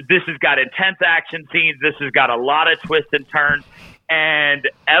 this has got intense action scenes. This has got a lot of twists and turns. And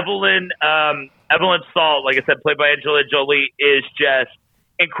Evelyn Salt, like I said, played by Angelina Jolie, is just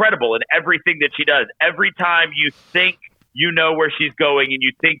incredible in everything that she does. Every time you think you know where she's going and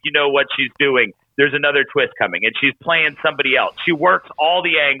you think you know what she's doing, there's another twist coming, and she's playing somebody else. She works all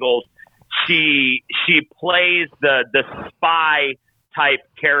the angles. She plays the spy type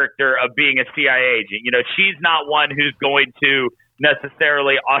character of being a CIA agent. You know, she's not one who's going to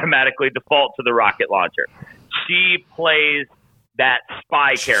necessarily automatically default to the rocket launcher. She plays that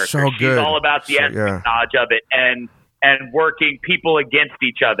spy character. So she's all about the espionage of it and working people against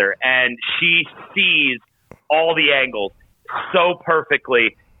each other. And she sees all the angles so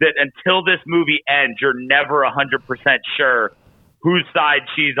perfectly that until this movie ends, you're never 100% sure whose side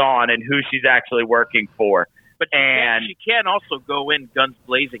she's on and who she's actually working for. But she can also go in guns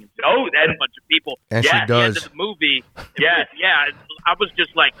blazing and a bunch of people. And she does. At the end of the movie. Yeah. I was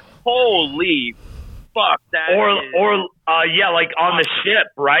just like, holy fuck, that like on the ship,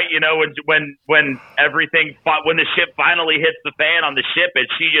 right? You know, when everything, when the ship finally hits the fan on the ship, and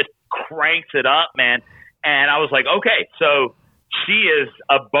she just cranks it up, man. And I was like, okay, so she is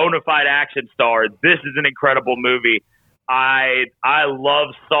a bona fide action star. This is an incredible movie. I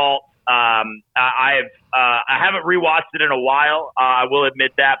love Salt. I haven't rewatched it in a while. I will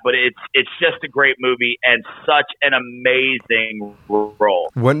admit that, but it's just a great movie and such an amazing role.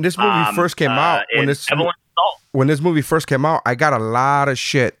 When this movie first came out, when this movie first came out, I got a lot of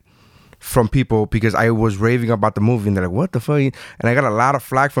shit from people because I was raving about the movie and they're like, what the fuck? And I got a lot of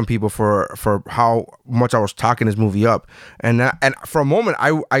flack from people for how much I was talking this movie up. And for a moment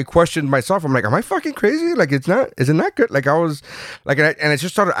I questioned myself. I'm like, am I fucking crazy? Like, isn't that good? Like I was like, and I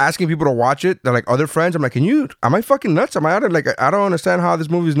just started asking people to watch it. They're like, other friends. I'm like, am I fucking nuts? Am I out of, like, I don't understand how this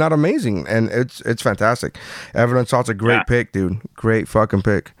movie is not amazing. And it's fantastic. Evelyn Salt's a great pick, dude. Great fucking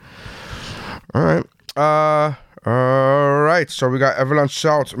pick. All right. All right, so we got Evelyn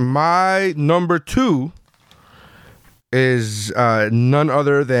Salt. My number 2 is none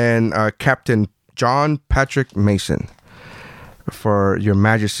other than Captain John Patrick Mason for Your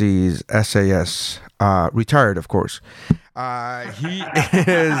Majesty's SAS. Retired, of course. He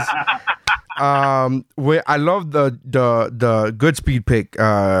is. I love the Goodspeed pick.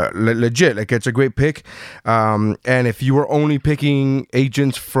 Legit, like it's a great pick. And if you were only picking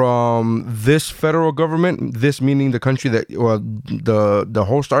agents from this federal government, this meaning the country that the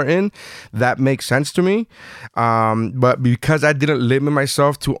hosts are in, that makes sense to me. But because I didn't limit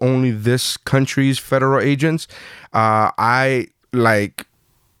myself to only this country's federal agents, I like.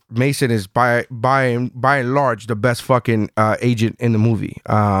 Mason is by and large the best fucking agent in the movie.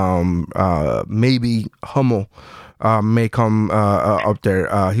 Maybe Hummel may come up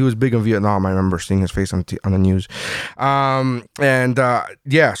there. He was big in Vietnam. I remember seeing his face on the news.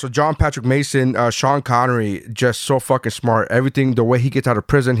 So John Patrick Mason, Sean Connery, just so fucking smart. Everything, the way he gets out of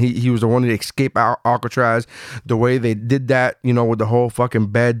prison, he was the one to escape Alcatraz. The way they did that, you know, with the whole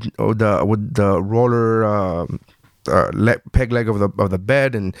fucking bed, with the roller. Peg leg of the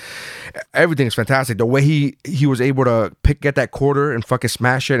bed, and everything is fantastic. The way he was able to get that quarter and fucking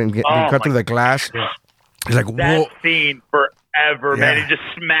smash it and cut through the glass. He's like, that whoa. scene forever, man. He just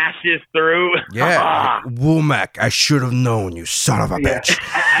smashes through. Yeah, Womack, I should have known, you son of a bitch.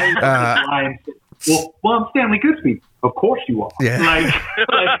 Well, I'm Stanley Goodspeed. Of course you are. Yeah.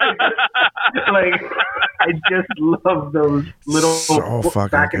 Like I just love those little so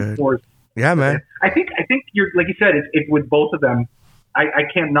back and forth. Yeah, man. I think you're, like you said, it's with both of them. I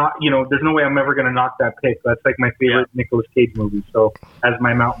can't not, you know, there's no way I'm ever going to knock that pick. That's like my favorite Nicolas Cage movie. So, as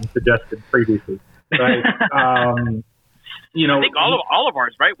my mountain suggested previously, right? You know, I think all of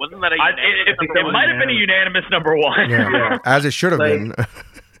ours, right? Wasn't that it might have been a unanimous number 1. Yeah. As it should have been.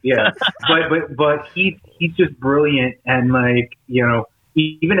 Yeah, but he's just brilliant, and like, you know,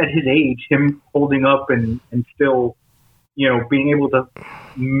 even at his age, him holding up and still, you know, being able to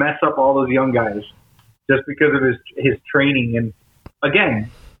mess up all those young guys just because of his training. And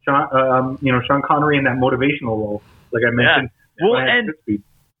again, Sean Connery in that motivational role, like I mentioned. Yeah. Well,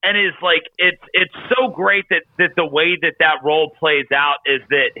 and it's like it's so great that the way that role plays out is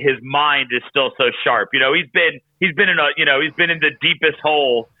that his mind is still so sharp. You know, he's been in the deepest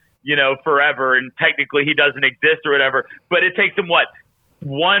hole, you know, forever, and technically he doesn't exist or whatever. But it takes him one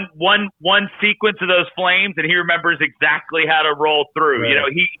sequence of those flames, and he remembers exactly how to roll through. Right. You know,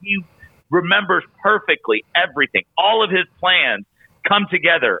 he remembers perfectly everything. All of his plans come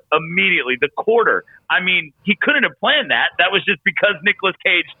together immediately. The quarter. I mean, he couldn't have planned that. That was just because Nicolas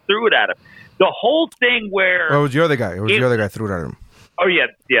Cage threw it at him. The whole thing where it was the other guy. The other guy threw it at him. Oh yeah,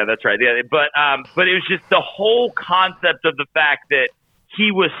 that's right. Yeah, but it was just the whole concept of the fact that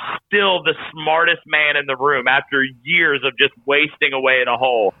he was still the smartest man in the room after years of just wasting away in a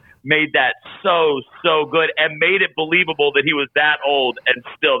hole. Made that so good and made it believable that he was that old and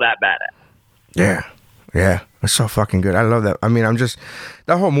still that badass. Yeah, it's so fucking good. I love that. I mean,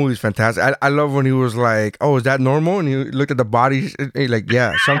 that whole movie's fantastic. I love when he was like, "Oh, is that normal?" And he looked at the body, like,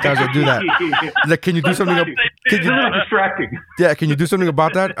 "Yeah, sometimes I do that." Like, can you do something? It's really distracting. Yeah, can you do something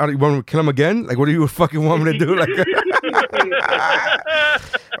about that? You want me to kill him again? Like, what do you fucking want me to do? Like,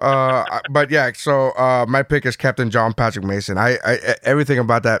 but yeah. So my pick is Captain John Patrick Mason. I everything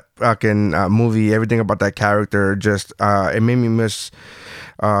about that fucking movie, everything about that character, just it made me miss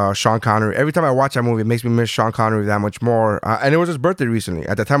Sean Connery. Every time I watch that movie, it makes me miss Sean Connery that much more. And it was his birthday recently.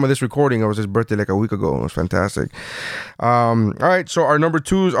 At the time of this recording, it was his birthday like a week ago. It was fantastic. All right, so our number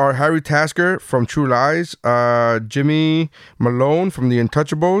 2s are Harry Tasker from True Lies, Jimmy Malone from The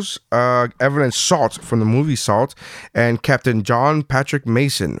Untouchables, Evelyn Salt from the movie Salt, and Captain John Patrick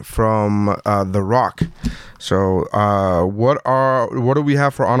Mason from The Rock. So what do we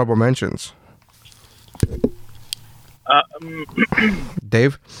have for honorable mentions?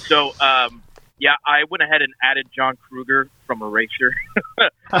 Dave? So, I went ahead and added John Kruger from Erasure.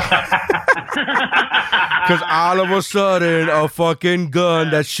 Because all of a sudden, a fucking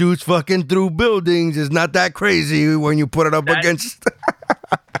gun that shoots fucking through buildings is not that crazy when you put it up against...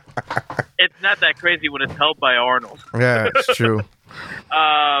 It's not that crazy when it's held by Arnold. Yeah, it's true.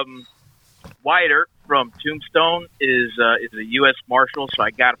 Wyatt Earp from Tombstone is a U.S. Marshal, so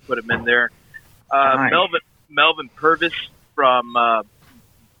I got to put him in there. Nice. Melvin Purvis from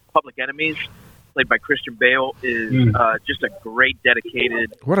Public Enemies, played by Christian Bale, is just a great,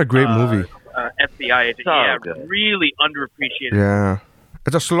 dedicated. What a great movie! FBI agent. Good. Really underappreciated. Yeah,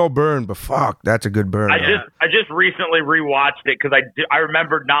 it's a slow burn, but fuck, that's a good burn. I just recently rewatched it because I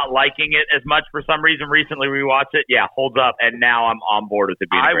remembered not liking it as much for some reason. Recently rewatched it. Yeah, holds up, and now I'm on board with it.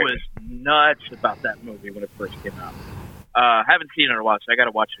 I was nuts about that movie when it first came out. Haven't seen it in a while, so I got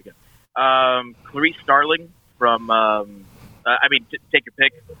to watch it again. Clarice Starling from, take your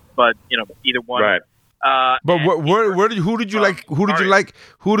pick, but either one. Right. But who did you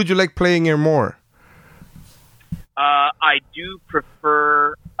like playing her more? I do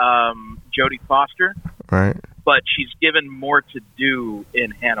prefer Jodie Foster. Right. But she's given more to do in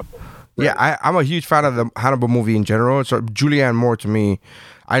Hannibal. Yeah, I'm a huge fan of the Hannibal movie in general. So Julianne Moore, to me,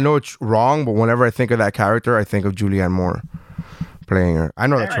 I know it's wrong, but whenever I think of that character, I think of Julianne Moore playing her. I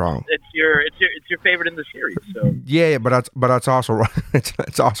know that's wrong. It's your favorite in the series. So yeah, but that's also wrong.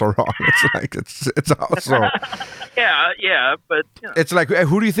 It's also wrong. It's like it's also yeah, but it's like,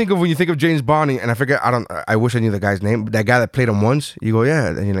 who do you think of when you think of James Bond? And I forget. I wish I knew the guy's name. That guy that played him once. You go, yeah,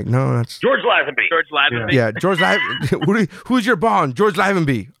 and you're like, no, that's George Lazenby. Yeah, George Lazenby. Who's your Bond? George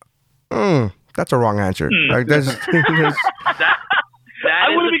Lazenby. That's a wrong answer. Like that's.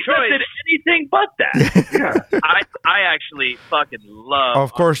 I would have accepted anything but that. Yeah. I actually fucking love.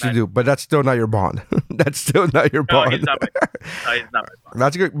 Of course you do, but that's still not your Bond. That's still not your Bond. He's not my Bond.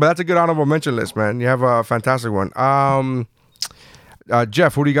 That's good, but that's a good honorable mention list, man. You have a fantastic one.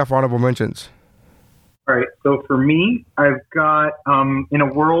 Jeff, who do you got for honorable mentions? All right, so for me, I've got in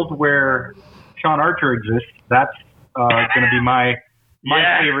a world where Sean Archer exists. That's going to be my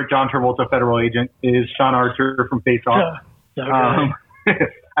favorite John Travolta federal agent is Sean Archer from Face Off.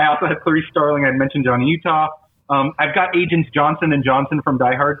 I also had Clarice Starling. I mentioned Johnny Utah. I've got Agents Johnson and Johnson from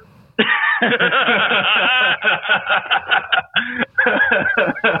Die Hard.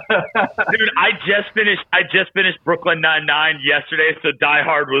 Dude, I just finished Brooklyn Nine-Nine yesterday, so Die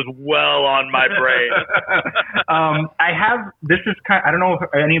Hard was well on my brain. I don't know if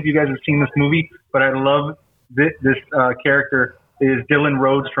any of you guys have seen this movie, but I love this character is Dylan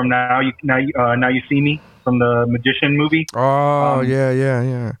Rhodes from Now You See Me from the Magician movie. Oh,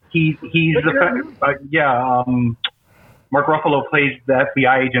 yeah. He's Mark Ruffalo plays the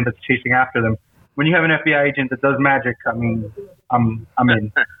FBI agent that's chasing after them. When you have an FBI agent that does magic, I mean, I'm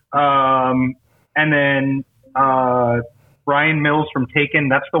in. And then Brian Mills from Taken.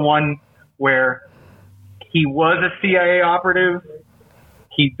 That's the one where he was a CIA operative.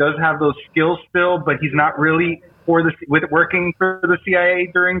 He does have those skills still, but he's not really working for the CIA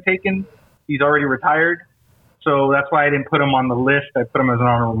during Taken. He's already retired. So that's why I didn't put him on the list. I put him as an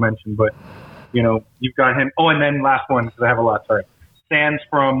honorable mention. But, you've got him. Oh, and then last one, because I have a lot. Sorry. Sands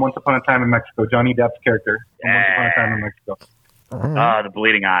from Once Upon a Time in Mexico. Johnny Depp's character from Once Upon a Time in Mexico. The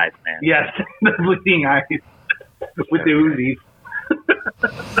bleeding eyes, man. Yes, the bleeding eyes with the Uzis.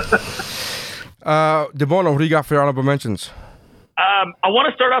 Debono, what do you got for your honorable mentions? I want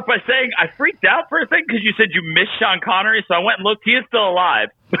to start off by saying I freaked out for a second because you said you missed Sean Connery, so I went and looked. He is still alive.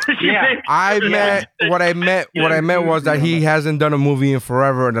 What I meant was that he hasn't done a movie in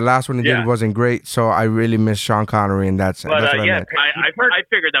forever, and the last one he did wasn't great. So I really miss Sean Connery in that sense. But I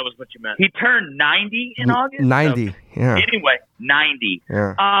figured that was what you meant. He turned 90 in August. 90, yeah. Anyway, 90.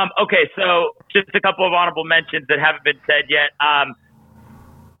 Yeah. Okay, so just a couple of honorable mentions that haven't been said yet.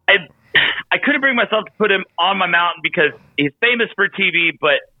 I couldn't bring myself to put him on my mountain because he's famous for TV,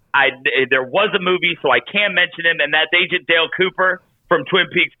 but there was a movie, so I can mention him, and that's Agent Dale Cooper from Twin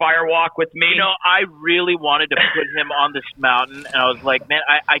Peaks Fire Walk with Me. I really wanted to put him on this mountain, and I was like, man,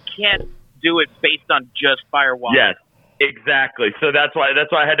 I can't do it based on just Fire Walk. Yes, exactly. So that's why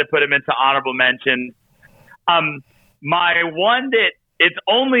I had to put him into honorable mentions. My one that it's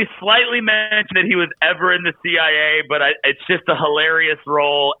only slightly mentioned that he was ever in the CIA, but it's just a hilarious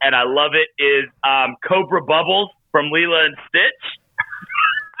role, and I love it, is Cobra Bubbles from Lilo and Stitch.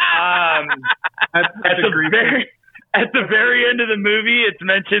 At the very end of the movie, it's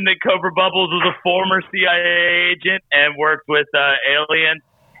mentioned that Cobra Bubbles was a former CIA agent and worked with aliens.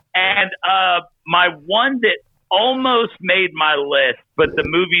 And my one that almost made my list, but the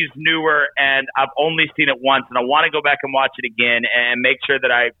movie's newer and I've only seen it once, and I want to go back and watch it again and make sure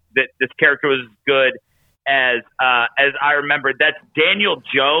that this character was as good as I remembered. That's Daniel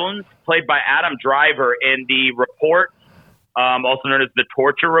Jones, played by Adam Driver in The Report, also known as The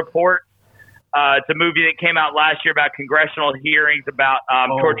Torture Report. It's a movie that came out last year about congressional hearings about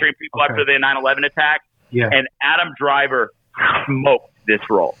torturing people after the 9/11 attack. Yeah. And Adam Driver smoked this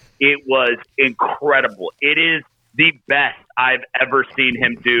role. It was incredible. It is the best I've ever seen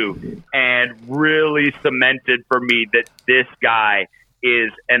him do, and really cemented for me that this guy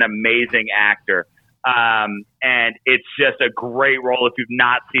is an amazing actor. And it's just a great role. If you've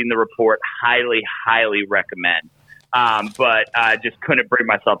not seen The Report, highly, highly recommend. But I just couldn't bring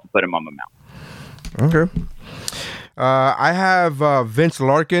myself to put him on my mouth. Okay. I have Vince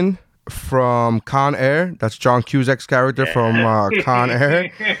Larkin from Con Air. That's John Cusack's character from Con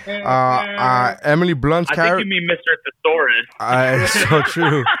Air. Emily Blunt's character. I think you mean Mr. Thesaurus. It's so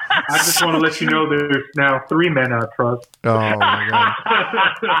true. I just want to let you know there's now 3 men I trust. Oh my god!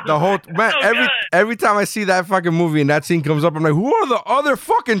 The whole man. Every time I see that fucking movie and that scene comes up, I'm like, who are the other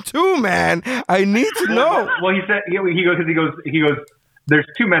fucking 2, man? I need to know. Well, he said he goes. There's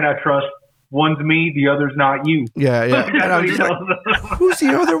 2 men I trust. One's me, the other's not you. Yeah. And I'm just like, who's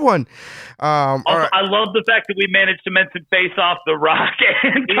the other one? Also, right. I love the fact that we managed to mention Face Off, The Rock,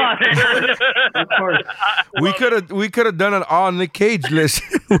 and Con Air. Of course. We could have done an on Nick Cage list.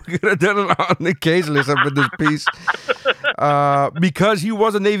 We could have done an on Nick Cage list up in this piece. Because he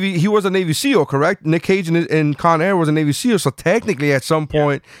was a Navy SEAL, correct? Nick Cage in Con Air was a Navy SEAL, so technically at some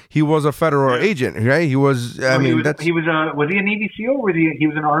point he was a federal agent, right? He was. Was he a Navy SEAL? Or he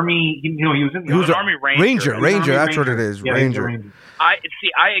was an Army? He was an Army Ranger. Ranger. That's what it is. Yeah, Ranger. I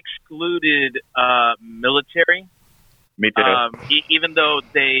excluded military. Me too. Even though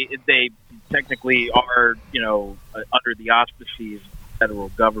they technically are, under the auspices of the federal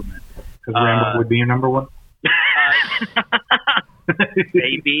government. Because Rambo would be your number one.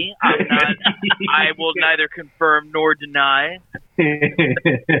 Maybe. I'm not. I will neither confirm nor deny.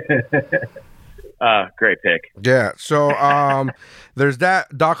 Great pick. Yeah. So there's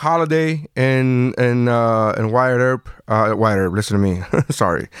that Doc Holliday in Wyatt Earp. Wyatt Earp, listen to me.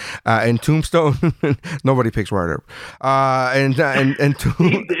 Sorry. In Tombstone. Nobody picks Wyatt Earp.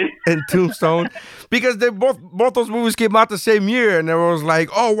 And Tombstone, because they both those movies came out the same year, and there was like,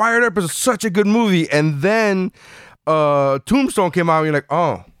 oh, Wyatt Earp is such a good movie, and then Tombstone came out, and you're like,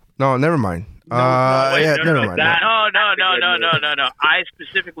 oh no, never mind. Never mind. No. I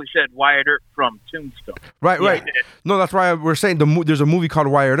specifically said Wyatt Earp from Tombstone. Right. No, that's why we're saying there's a movie called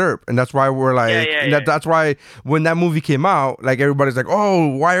Wyatt Earp, and that's why we're like, that's why when that movie came out, like everybody's like,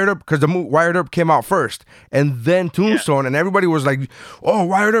 oh, Wyatt Earp, because Wyatt Earp came out first, and then Tombstone, and everybody was like, oh,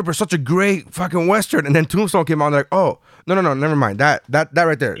 Wyatt Earp is such a great fucking Western, and then Tombstone came out, and like, oh, No, never mind. That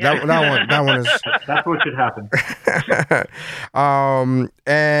right there. Yeah. That one is. That's what should happen.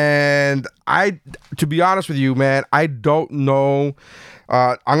 And to be honest with you, man, I don't know.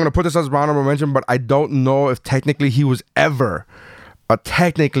 I'm gonna put this as honorable mention, but I don't know if technically he was ever,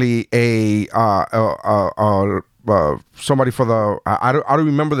 technically somebody for the I don't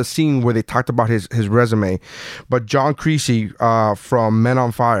remember the scene where they talked about his resume, but John Creasy from Men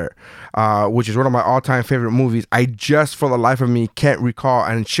on Fire, which is one of my all-time favorite movies, I just for the life of me can't recall,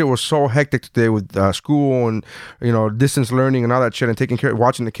 and shit was so hectic today with school and distance learning and all that shit and taking care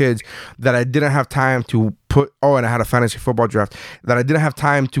watching the kids that I didn't have time to put and I had a fantasy football draft that I didn't have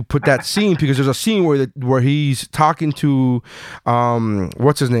time to put that scene, because there's a scene where he's talking to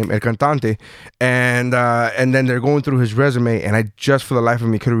what's his name, El Cantante, and then they're going through his resume, and I just for the life of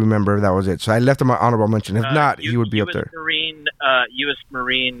me couldn't remember if that was it. So I left him an honorable mention. If not, he would be up there. U.S.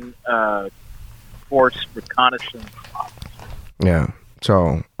 Marine Force Reconnaissance Officer. Yeah.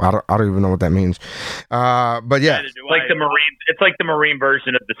 So I don't even know what that means. But yeah, it's like the Marine. It's like the Marine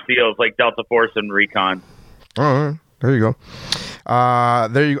version of the SEALs, like Delta Force and Recon. All right, there you go.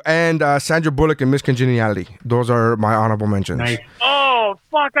 There you go. And Sandra Bullock and Miss Congeniality. Those are my honorable mentions. Nice. Oh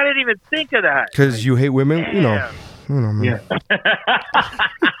fuck! I didn't even think of that. Because you hate women, you know, man. Yeah.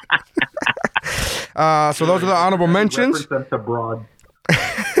 So those are the honorable mentions. Represents abroad.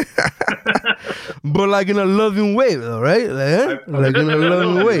 But like in a loving way, right? Like in a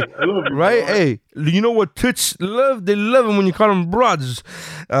loving way, right? Hey, you know what tits love? They love them when you call them broads.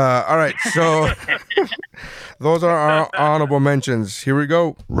 All right, so those are our honorable mentions. Here we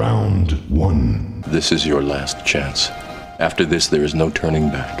go. Round 1. This is your last chance. After this, there is no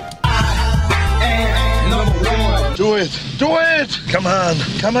turning back. Do it! Do it! Come on!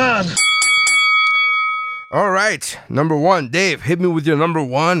 Come on! All right, number 1. Dave, hit me with your number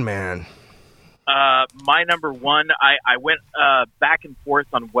 1, man. My number 1, I went back and forth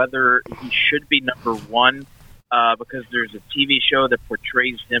on whether he should be number 1 because there's a TV show that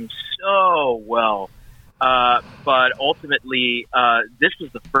portrays him so well. But ultimately, this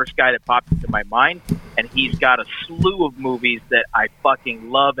was the first guy that popped into my mind, and he's got a slew of movies that I fucking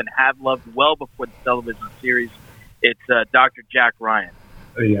love and have loved well before the television series. It's Dr. Jack Ryan.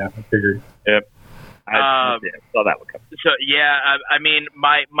 Oh, yeah, I figured. Yep. I saw that one come. So, yeah, I mean,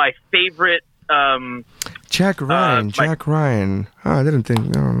 my favorite... Jack Ryan. I didn't think you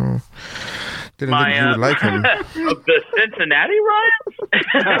would like him. The Cincinnati Ryan?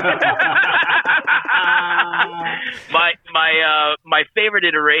 My favorite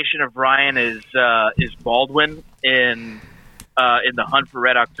iteration of Ryan is Baldwin in The Hunt for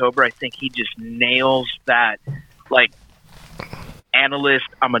Red October. I think he just nails that, like, analyst,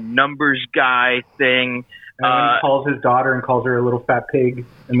 I'm a numbers guy thing. And when he calls his daughter and calls her a little fat pig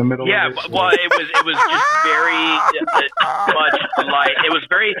in the middle. Yeah, of it. well, it was just very much like it was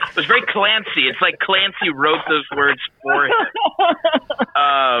very Clancy. It's like Clancy wrote those words for him.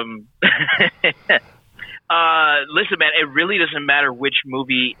 Listen, man, it really doesn't matter which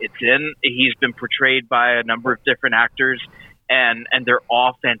movie it's in. He's been portrayed by a number of different actors, and they're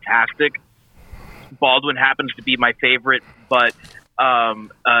all fantastic. Baldwin happens to be my favorite, but.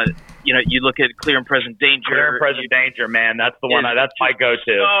 You look at Clear and Present Danger. Clear and Present Danger, man. That's the one. That's my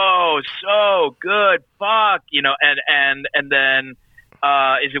go-to. So good. Fuck. And then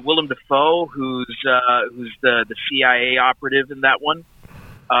is it Willem Dafoe who's the CIA operative in that one?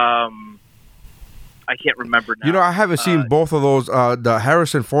 I can't remember now. I haven't seen both of those. The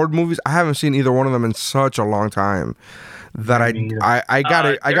Harrison Ford movies. I haven't seen either one of them in such a long time. That I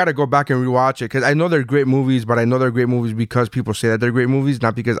gotta go back and rewatch it, because I know they're great movies, but I know they're great movies because people say that they're great movies,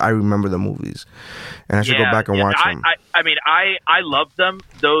 not because I remember the movies, and I should go back and watch them. I love them.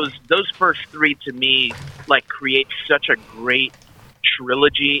 Those first 3 to me like create such a great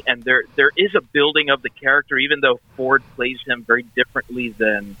trilogy, and there is a building of the character, even though Ford plays him very differently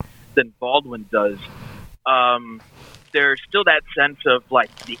than Baldwin does. There's still that sense of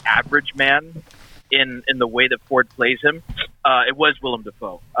like the average man. In the way that Ford plays him. It was Willem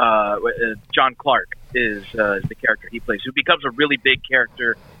Dafoe. John Clark is the character he plays, who becomes a really big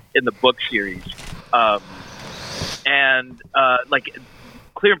character in the book series. And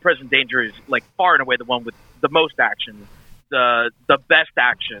Clear and Present Danger is like far and away the one with the most action, the best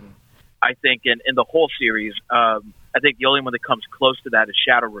action, I think, in the whole series. I think the only one that comes close to that is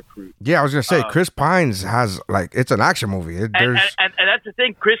Shadow Recruit. Yeah, I was gonna say Chris Pines has it's an action movie. And that's the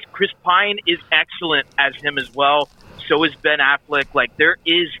thing. Chris Pine is excellent as him as well. So is Ben Affleck. Like there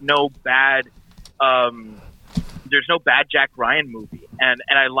is no bad. There's no bad Jack Ryan movie, and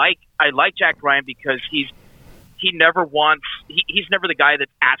I like Jack Ryan because he's never the guy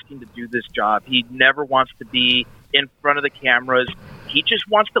that's asking to do this job. He never wants to be in front of the cameras. He just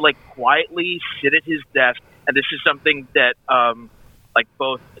wants to like quietly sit at his desk. And this is something that like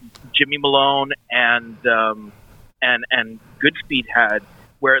both Jimmy Malone and Goodspeed had,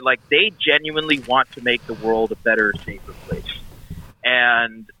 where like they genuinely want to make the world a better, safer place.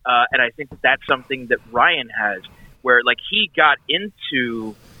 And I think that's something that Ryan has, where like he got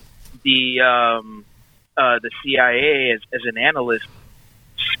into the CIA as an analyst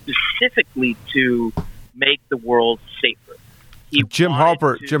specifically to make the world safer. Jim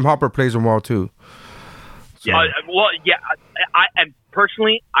Hopper plays him well too. So. And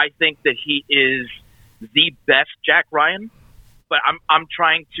personally, I think that he is the best Jack Ryan. But I'm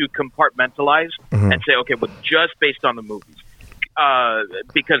trying to compartmentalize and say, okay, well, just based on the movies,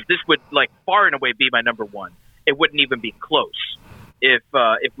 because this would like far and away be my number one. It wouldn't even be close if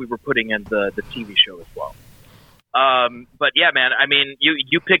we were putting in the TV show as well. But yeah, man, I mean,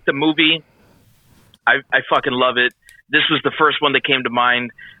 you picked the movie. I fucking love it. This was the first one that came to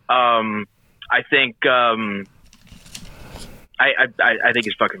mind. I think I think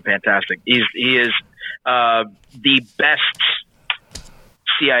he's fucking fantastic. He is the best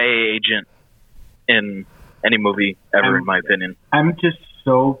CIA agent in any movie ever, in my opinion. I'm just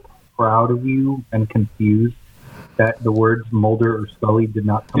so proud of you and confused that the words Mulder or Scully did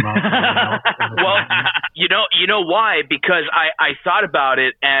not come out. Well, you know why? Because I thought about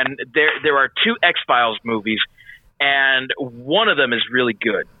it, and there are two X-Files movies, and one of them is really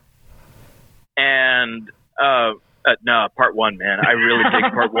good. And no, part one, man, I really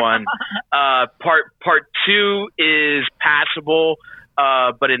dig part one. Part two is passable,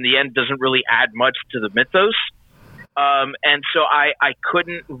 but in the end doesn't really add much to the mythos. And so I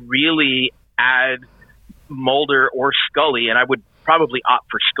couldn't really add Mulder or Scully, and I would probably opt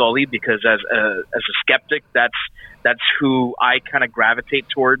for Scully because as a skeptic, that's who I kind of gravitate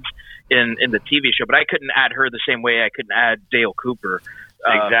towards in the TV show. But I couldn't add her the same way I couldn't add Dale Cooper.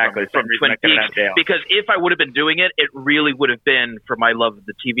 Exactly. From Twin Peaks. Because if I would have been doing it, it really would have been for my love of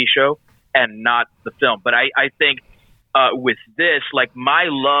the TV show and not the film. But I think with this, like my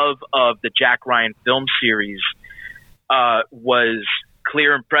love of the Jack Ryan film series was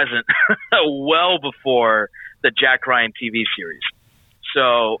clear and present well before the Jack Ryan TV series.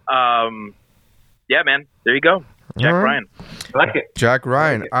 So, yeah, man, there you go. Jack Ryan. I like it. Jack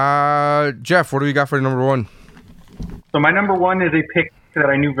Ryan. Jeff, what do we got for number one? So my number one is a pick that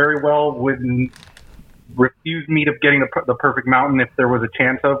I knew very well would refuse me to getting the perfect mountain if there was a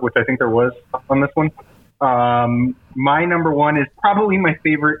chance of, which I think there was on this one. My number one is probably my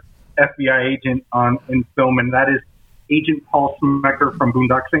favorite FBI agent in film, and that is Agent Paul Smecker from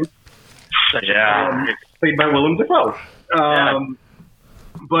Boondock Saints, played by Willem Dafoe.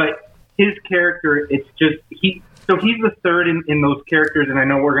 But his character, it's just he's the third in those characters, and I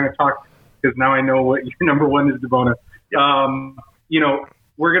know we're going to talk because now I know what your number one is, Devona.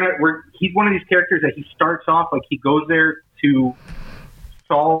 He's one of these characters that he starts off like he goes there to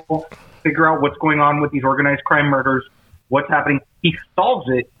figure out what's going on with these organized crime murders, what's happening. He solves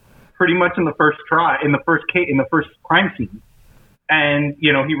it pretty much in the first try, in the first crime scene. And,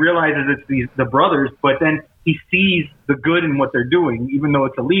 he realizes it's the brothers, but then he sees the good in what they're doing, even though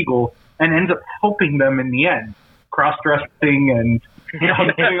it's illegal, and ends up helping them in the end, cross-dressing and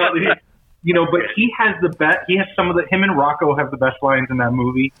doing all these, but he has him and Rocco have the best lines in that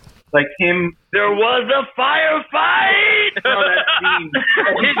movie. Like him. There was a firefight! That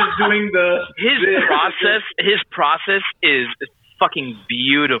scene. His process is fucking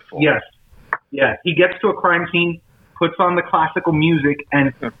beautiful. Yes. Yeah. He gets to a crime scene, puts on the classical music,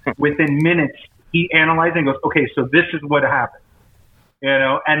 and within minutes, he analyzes and goes, okay, so this is what happened.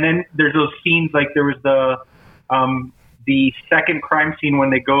 And then there's those scenes like there was the second crime scene when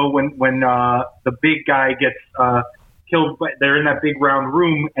they go, when the big guy gets killed, but they're in that big round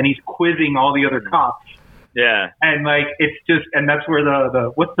room and he's quizzing all the other cops. Yeah. And like, it's just, and that's where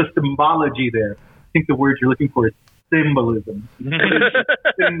the what's the symbology there? I think the word you're looking for is symbolism.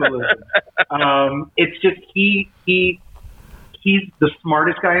 Symbolism. It's just, he's the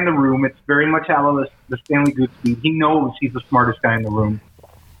smartest guy in the room. It's very much a la the Stanley Goodspeed. He knows he's the smartest guy in the room.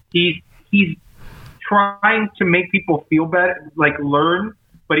 He's trying to make people feel better, like learn,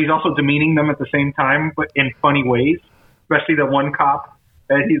 but he's also demeaning them at the same time, but in funny ways. Especially the one cop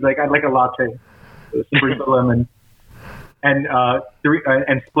that he's like, I'd like a latte, sprinkle lemon, and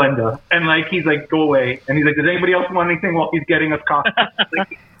Splenda, and like he's like, go away, and he's like, does anybody else want anything while he's getting us coffee?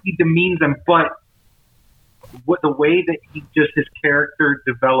 Like he demeans them, but the way that his character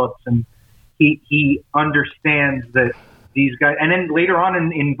develops, and he understands that these guys, and then later on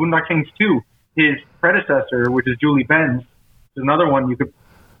in Boondock Saints 2, his predecessor, which is Julie Benz, is another one you could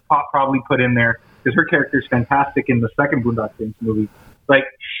probably put in there. because her character is fantastic in the second Boondock Saints movie. Like,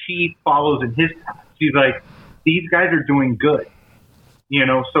 she follows in his path. She's like, these guys are doing good, you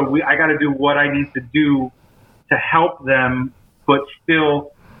know. So I got to do what I need to do to help them, but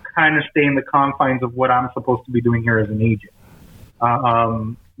still kind of stay in the confines of what I'm supposed to be doing here as an agent.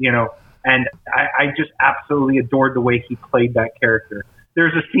 You know, and I just absolutely adored the way he played that character.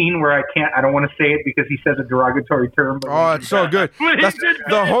 There's a scene where I don't want to say it because he says a derogatory term. But oh, it's so good. That's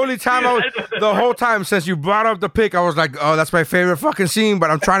the whole time since you brought up the pick, I was like, oh, that's my favorite fucking scene, but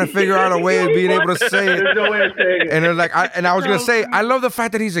I'm trying to figure out a way of being able to say it. There's no way of saying it. And it was like, I was gonna say, I love the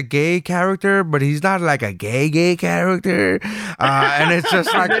fact that he's a gay character, but he's not like a gay character. And it's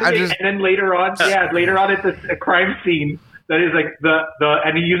just like and then later on at the crime scene, that is like the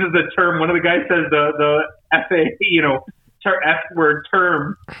and he uses the term. One of the guys says the FA, you know, F word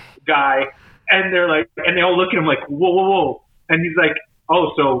term guy, and they're like, and they all look at him like, whoa, and he's like,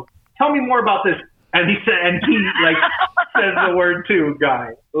 oh, so tell me more about this, and he like says the word too,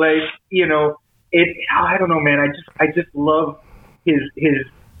 guy, like, you know, I don't know, man, I just love his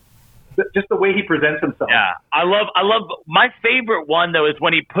just the way he presents himself. Yeah, I love my favorite one though is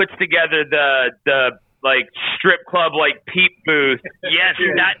when he puts together the like strip club, like peep booth. Yes,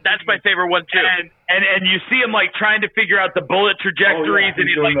 that's my favorite one too. And you see him like trying to figure out the bullet trajectories, and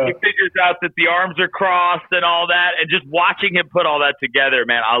he figures out that the arms are crossed and all that, and just watching him put all that together,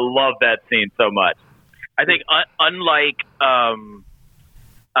 man, I love that scene so much. I think unlike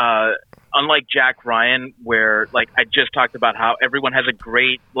Jack Ryan, where like I just talked about how everyone has a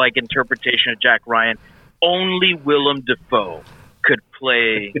great like interpretation of Jack Ryan, only Willem Dafoe could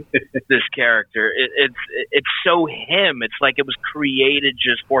play this character. It's so him. It's like it was created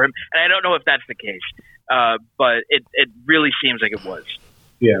just for him. And I don't know if that's the case, but it really seems like it was.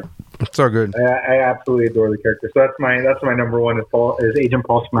 Yeah, it's so good. I absolutely adore the character. So that's my number one is Agent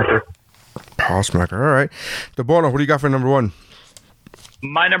Paul Smecker. Paul Smecker. All right, DeBono, what do you got for number one?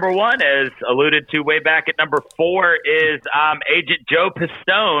 My number one, as alluded to way back at number 4, is Agent Joe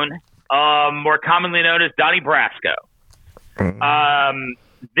Pistone, more commonly known as Donnie Brasco.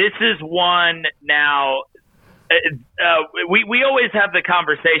 This is one now. We always have the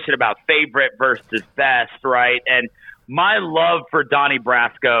conversation about favorite versus best, right? And my love for Donnie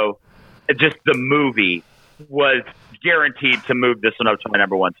Brasco, just the movie, was guaranteed to move this one up to my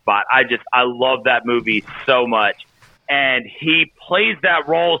number one spot. I love that movie so much, and he plays that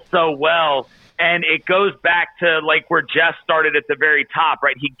role so well. And it goes back to like where Jeff started at the very top,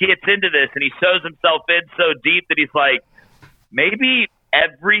 right? He gets into this and he sews himself in so deep that he's like, maybe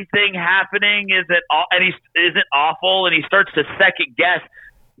everything happening isn't awful, and he starts to second guess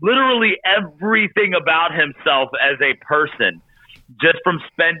literally everything about himself as a person just from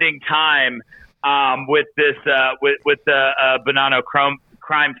spending time with this with the Bonanno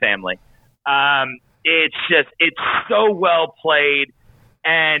crime family. It's so well played,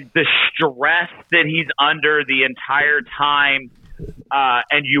 and the stress that he's under the entire time,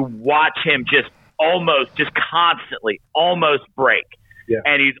 and you watch him just constantly almost break. Yeah.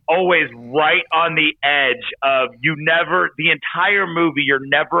 And he's always right on the edge of the entire movie, you're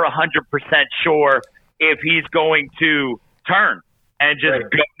never 100% sure if he's going to turn and just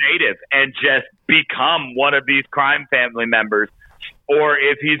go native and just become one of these crime family members, or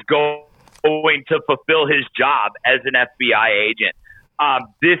if he's going to fulfill his job as an FBI agent.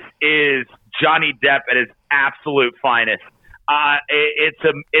 This is Johnny Depp at his absolute finest.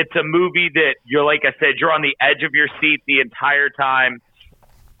 It's a movie that you're, like I said, you're on the edge of your seat the entire time.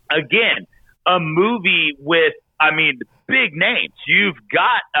 Again, a movie with, big names. You've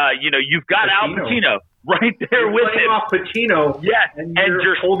got, Pacino. Al Pacino right there with him. Off Pacino, yes, and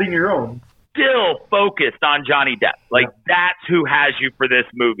you're holding your own. Still focused on Johnny Depp. That's who has you for this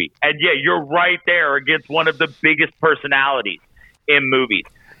movie. And yeah, you're right there against one of the biggest personalities in movies.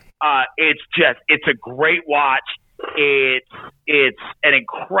 It's a great watch. It's an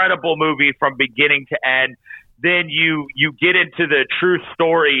incredible movie from beginning to end. Then you get into the true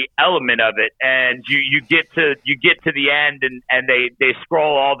story element of it, and you get to the end, and they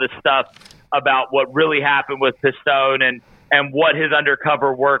scroll all this stuff about what really happened with Pistone and what his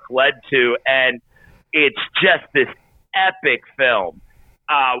undercover work led to, and it's just this epic film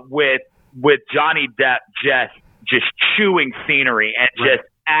with Johnny Depp just chewing scenery and just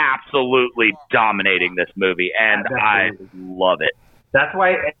absolutely dominating this movie, and I love it. That's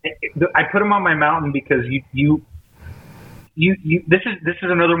why I put him on my mountain, because you this is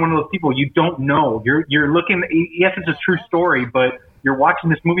another one of those people you don't know. You're looking. Yes, it's a true story, but you're watching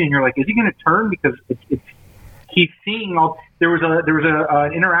this movie and you're like, is he going to turn? Because he's seeing all. There was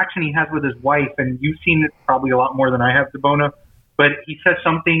an interaction he has with his wife, and you've seen it probably a lot more than I have, DeBona. But he says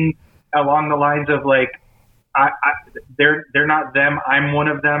something along the lines of like, they're not them, I'm one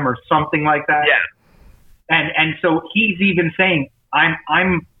of them, or something like that. Yeah. And so he's even saying, I'm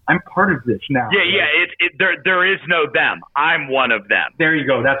part of this now. Yeah. There is no them. I'm one of them. There you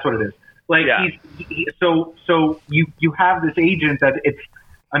go. That's what it is. Like so you have this agent that it's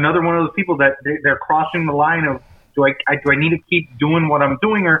another one of those people that they're crossing the line of do I need to keep doing what I'm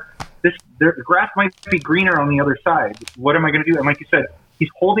doing, or the grass might be greener on the other side. What am I going to do? And like you said, he's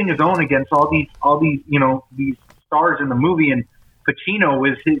holding his own against all these these stars in the movie, and Pacino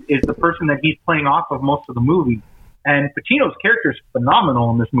is the person that he's playing off of most of the movie. And Pacino's character is phenomenal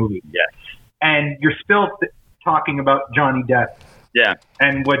in this movie. Yes. And you're still talking about Johnny Depp. Yeah.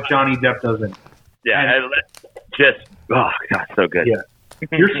 And what Johnny Depp does in. Yeah. And oh God, so good. Yeah.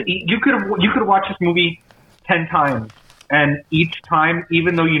 You could have watched this movie 10 times, and each time,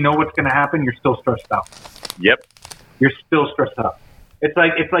 even though you know what's going to happen, you're still stressed out. Yep. You're still stressed out. It's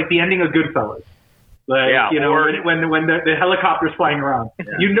like the ending of Goodfellas. Like, when the helicopter's flying around,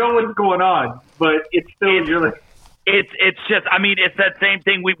 you know what's going on, but you're like. It's just, I mean, it's that same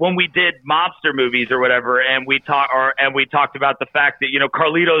thing when we did mobster movies or whatever, and we talked about the fact that,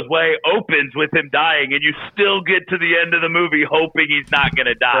 Carlito's Way opens with him dying, and you still get to the end of the movie hoping he's not going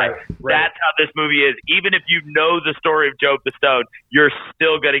to die. Right. That's how this movie is. Even if you know the story of Joe Pistone, you're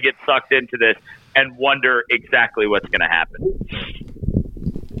still going to get sucked into this and wonder exactly what's going to happen.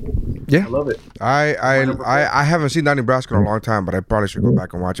 Yeah, I love it. I haven't seen Donnie Brasco in a long time, but I probably should go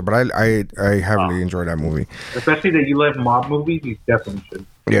back and watch it. But I heavily enjoyed that movie. Especially that you love mob movies, you definitely should.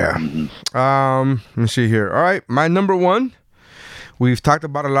 Yeah. Let me see here. All right, my number one. We've talked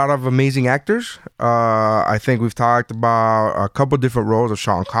about a lot of amazing actors. I think we've talked about a couple different roles of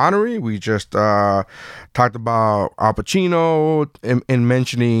Sean Connery. We just talked about Al Pacino in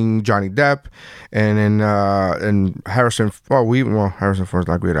mentioning Johnny Depp, and then Harrison. Harrison Ford's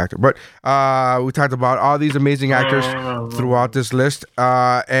not a great actor, but we talked about all these amazing actors throughout this list.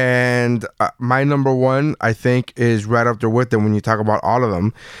 And my number one, I think, is right up there with them when you talk about all of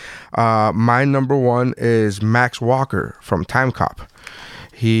them. My number one is Max Walker from Time Cop.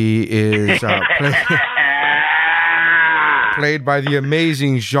 He is played by the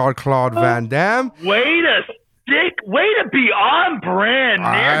amazing Jean-Claude Van Damme. Way to be on brand.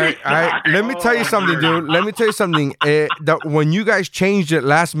 Let me tell you something, dude. Let me tell you something. When you guys changed it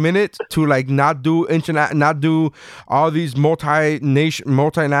last minute to like not do all these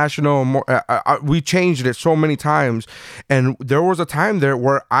multinational, we changed it so many times, and there was a time there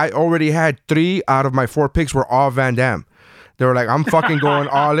where I already had 3 out of my 4 picks were all Van Damme. They were like, I'm fucking going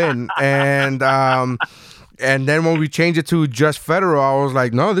all in, and then when we changed it to just federal, I was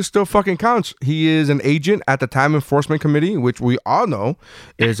like, no, this still fucking counts. He is an agent at the Time Enforcement Committee, which we all know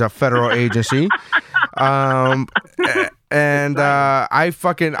is a federal agency. I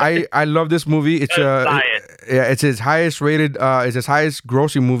love this movie. It's his highest rated, it's his highest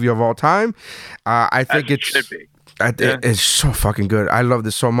grossing movie of all time. I think it's so fucking good. I love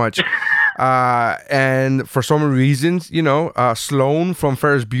this so much. And for so many reasons, Sloane from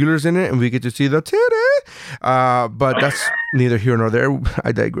Ferris Bueller's in it, and we get to see the titty. But that's neither here nor there.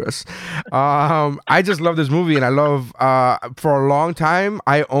 I digress. I just love this movie, and I love. For a long time,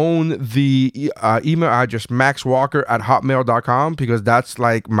 I own the email address maxwalker@hotmail.com because that's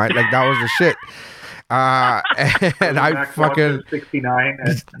that was the shit. And I fucking 69.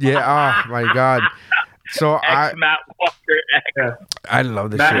 Yeah. Oh my God. So Matt Walker X. I love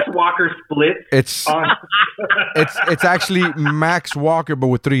this Max shit. Walker split. It's actually Max Walker, but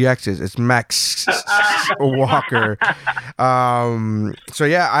with 3 X's. It's Max Walker. So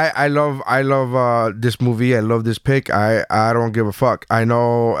yeah, I love this movie. I love this pick. I don't give a fuck. I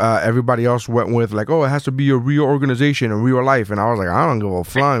know everybody else went with like, oh, it has to be a real organization in real life, and I was like, I don't give a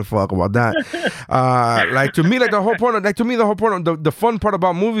flying fuck about that. The whole point of the fun part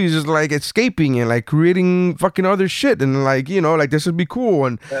about movies is like escaping and like creating fucking other shit, and like this would be cool.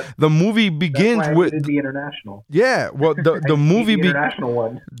 And the movie begins with the international. Yeah, well, the movie international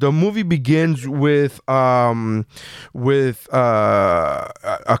one. The movie begins with a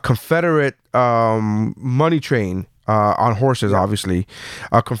Confederate money train. On horses, obviously,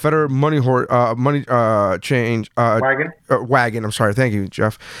 a Confederate money change wagon. I'm sorry, thank you,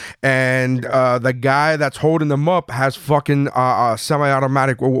 Jeff. And the guy that's holding them up has fucking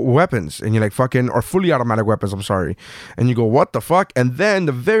semi-automatic weapons, and you're like or fully automatic weapons. I'm sorry, and you go, what the fuck? And then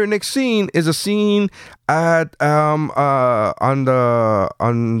the very next scene is a scene at on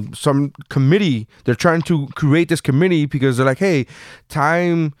some committee. They're trying to create this committee because they're like, hey,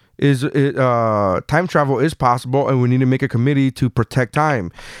 time time travel is possible, and we need to make a committee to protect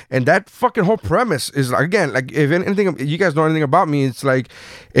time. And that fucking whole premise is, again, like, if anything, you guys know anything about me, it's like,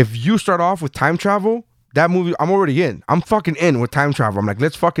 if you start off with time travel, that movie, I'm already in. I'm fucking in with time travel. I'm like,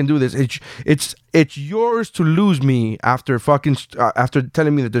 let's fucking do this. It's yours to lose me after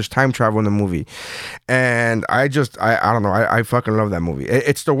telling me that there's time travel in the movie. And I don't know. I fucking love that movie.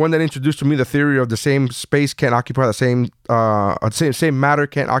 It's the one that introduced to me the theory of the same space can't occupy the same matter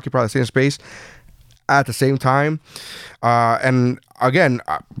can't occupy the same space at the same time. And again,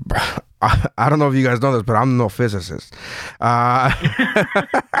 I don't know if you guys know this, but I'm no physicist. I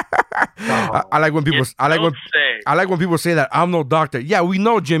like when people say that. I'm no doctor. Yeah, we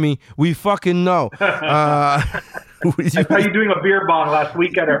know, Jimmy. We fucking know. I saw you doing a beer bong last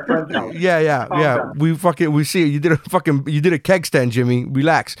week at our friend's house. Yeah. We see it. You did a keg stand, Jimmy.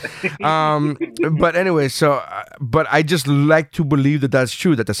 Relax. But anyway, but I just like to believe that that's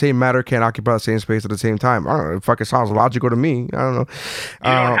true, that the same matter can't occupy the same space at the same time. I don't know. It fucking sounds logical to me. I don't know.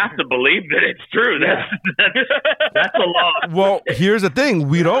 You don't have to believe that it's true. That's a law. Well, here's the thing.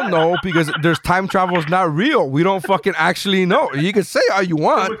 We don't know because there's time travel is not real. We don't fucking actually know. You can say all you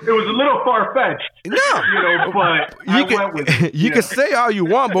want. It was a little far-fetched. No. But you can say all you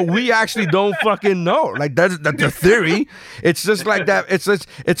want, but we actually don't fucking know. Like that's the theory. It's just like that. It's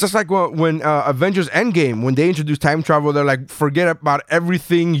just like when Avengers Endgame, when they introduced time travel, they're like, forget about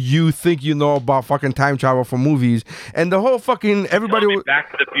everything you think you know about fucking time travel for movies, and the whole fucking everybody.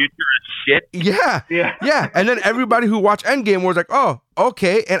 Back to the Future is shit. Yeah. And then everybody who watched Endgame was like, oh,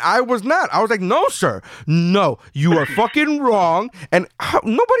 okay, and I was not. I was like, no, sir. No, you are fucking wrong. And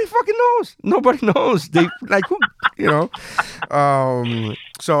nobody fucking knows. Nobody knows. They, like, who, you know.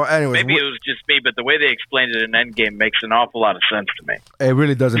 So, anyways. Maybe it was just me, but the way they explained it in Endgame makes an awful lot of sense to me. It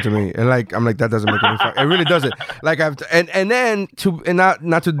really doesn't to me. And, like, I'm like, that doesn't make any sense. It really doesn't. Like, and then,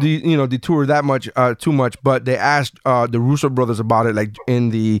 not to detour that much, too much, but they asked the Russo brothers about it, like, in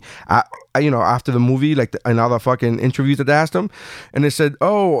the, after the movie, like, in all the fucking interviews that they asked them. And they said,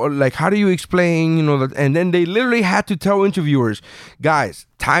 oh, like, how do you explain, and then they literally had to tell interviewers, guys,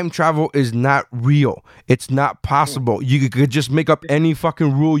 time travel is not real. It's not possible. You could just make up any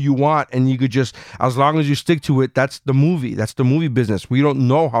fucking rule you want, and you could just, as long as you stick to it, that's the movie. That's the movie business. We don't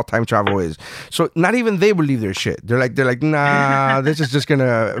know how time travel is. So not even they believe their shit. They're like, nah, this is just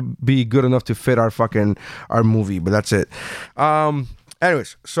gonna be good enough to fit our movie, but that's it.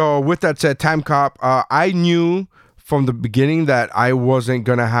 Anyways, so with that said, Time Cop, I knew from the beginning that I wasn't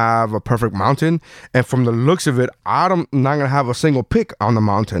gonna have a perfect mountain, and from the looks of it, I'm not gonna have a single pick on the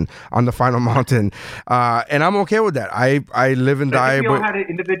mountain, on the final mountain, and I'm okay with that. I live and die. We all had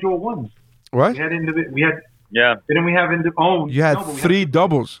individual ones. What? We had. Yeah. Didn't we have? You had three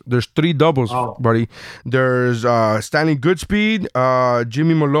doubles. There's three doubles, buddy. There's Stanley Goodspeed,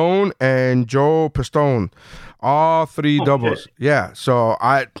 Jimmy Malone, and Joe Pistone. All three doubles. Shit. Yeah. So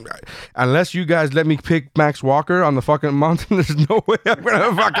unless you guys let me pick Max Walker on the fucking mountain, there's no way I'm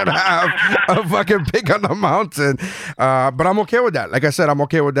gonna fucking have a fucking pick on the mountain. But I'm okay with that. Like I said, I'm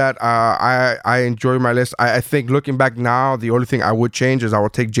okay with that. I enjoy my list. I think looking back now, the only thing I would change is I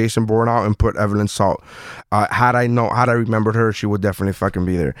would take Jason Bourne out and put Evelyn Salt. Had I remembered her, she would definitely fucking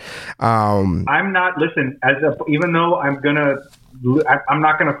be there. I'm not. Listen, even though I'm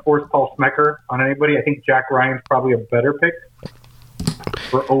not going to force Paul Smecker on anybody. I think Jack Ryan's probably a better pick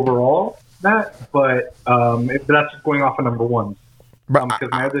for overall that, but that's just going off of number one. Because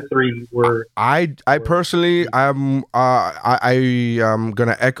my other three were. I personally, I'm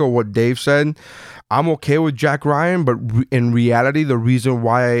gonna echo what Dave said. I'm okay with Jack Ryan, but in reality, the reason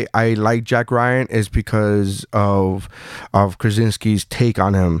why I like Jack Ryan is because of Krasinski's take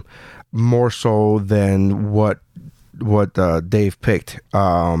on him, more so than what Dave picked,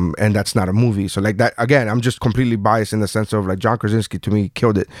 and that's not a movie. So like that again, I'm just completely biased in the sense of like John Krasinski to me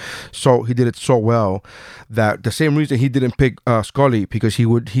killed it. So he did it so well that the same reason he didn't pick Scully, because he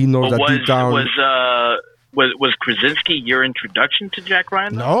knows that deep down. Was Krasinski your introduction to Jack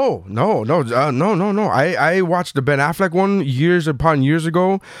Ryan? No. I watched the Ben Affleck one years upon years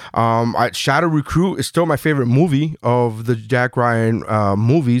ago. Shadow Recruit is still my favorite movie of the Jack Ryan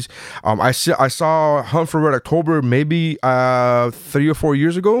movies. I saw Hunt for Red October maybe 3 or 4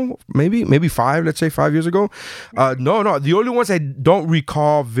 years ago, maybe 5. Let's say 5 years ago. No. The only ones I don't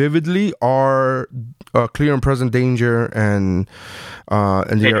recall vividly are Clear and Present Danger and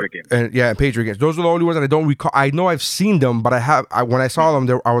Patriot Games. Those are the only ones that I don't don't recall. I know I've seen them, but when I saw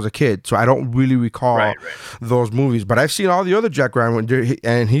them, I was a kid, so I don't really recall those movies. But I've seen all the other Jack Ryan,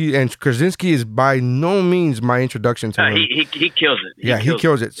 and Krasinski is by no means my introduction to him. He kills it. He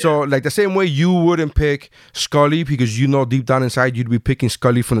kills it. So like the same way you wouldn't pick Scully because you know deep down inside you'd be picking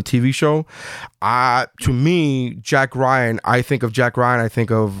Scully from the TV show. To me, Jack Ryan. I think of Jack Ryan. I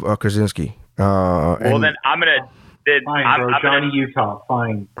think of Krasinski. Then I'm gonna. Johnny Utah.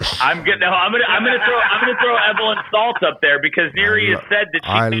 Fine. I'm gonna throw Evelyn Salt up there because Neri has said that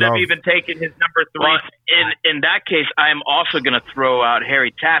she could have even taken his number 3. Well, in that case, I'm also going to throw out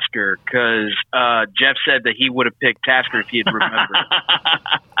Harry Tasker because Jeff said that he would have picked Tasker if he had remembered.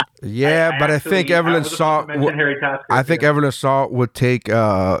 I think Evelyn Salt. I think Evelyn Salt would take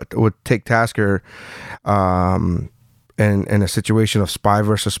Tasker. In a situation of spy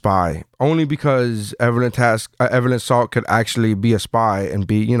versus spy, only because Evelyn Salt could actually be a spy and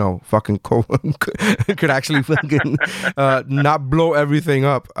be, fucking cool, could actually fucking not blow everything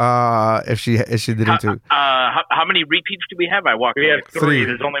up if she didn't too. How many repeats do we have? We have 3.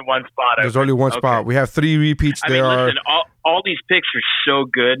 There's only one spot. There's only one spot. We have 3 repeats. Listen, all these picks are so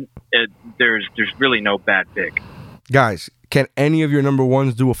good. There's really no bad pick. Guys, can any of your number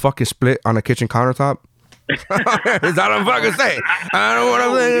ones do a fucking split on a kitchen countertop? Is that what I'm fucking saying? I don't know what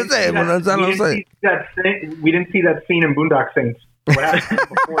I'm saying to say, but that's what I'm saying. We didn't see that scene in Boondock Saints. What happened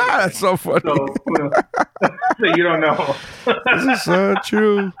before that's so funny. So you don't know. This is so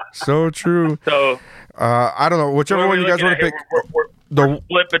true. So true. So I don't know. Whichever one you guys want to pick. We're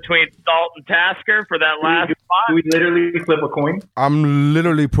split between Salt and Tasker for that last spot. Do we literally flip a coin? I'm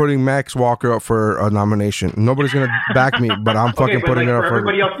literally putting Max Walker up for a nomination. Nobody's gonna back me, but I'm fucking putting it up for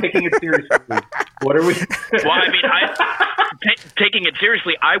everybody else taking it seriously. What are we? Well, I mean, taking it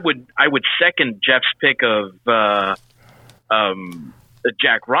seriously, I would second Jeff's pick of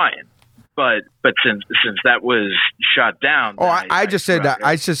Jack Ryan. But since that was shot down, I just said that.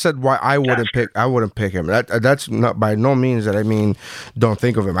 I just said why I wouldn't pick him. That's not by no means that I mean don't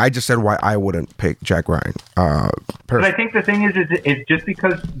think of him. I just said why I wouldn't pick Jack Ryan. But I think the thing is just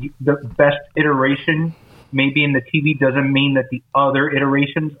because the best iteration maybe in the TV doesn't mean that the other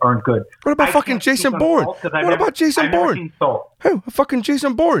iterations aren't good. What about fucking Jason Bourne? What about Jason Bourne? Hey, fucking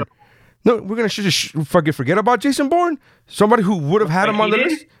Jason Bourne. No, we're gonna just fucking forget about Jason Bourne. Somebody who would have had him on the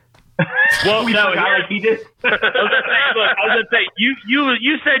list. Well, no, he did. I was gonna say, you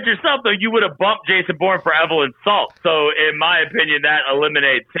said yourself though you would have bumped Jason Bourne for Evelyn Salt. So in my opinion, that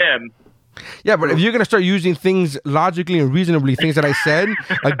eliminates him. Yeah, but if you're gonna start using things logically and reasonably, things that I said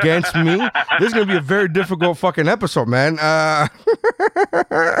against me, this is gonna be a very difficult fucking episode, man.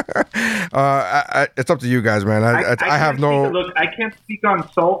 It's up to you guys, man. I have no. Look, I can't speak on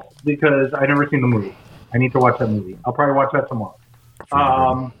Salt because I've never seen the movie. I need to watch that movie. I'll probably watch that tomorrow.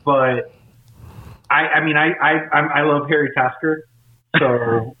 But I love Harry Tasker,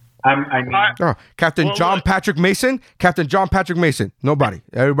 so Captain John Patrick Mason. Nobody.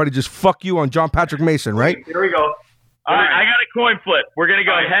 Everybody just fuck you on John Patrick Mason, right? Here we go. All right, I got a coin flip. We're gonna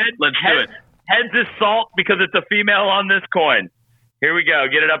go head. Let's do it. Heads is Salt because it's a female on this coin. Here we go.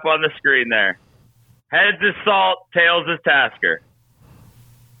 Get it up on the screen there. Heads is Salt. Tails is Tasker.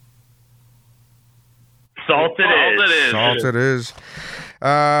 Salt it is.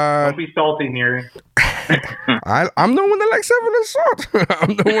 Don't be salty, Neri. I'm the one that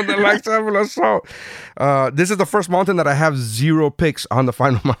likes Evelyn Salt. This is the first mountain that I have 0 picks on the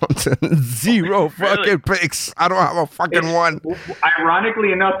final mountain. 0 fucking picks. I don't have a fucking one.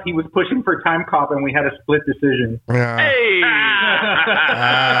 Ironically enough, he was pushing for Time Cop and we had a split decision. Yeah. Hey!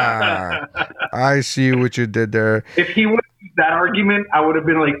 I see what you did there. If he would have used that argument, I would have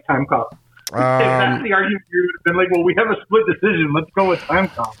been like Time Cop. If that's the argument, you would have been like, well, we have a split decision. Let's go with Time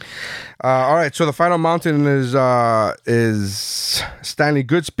Cop. All right, so the final mountain is Stanley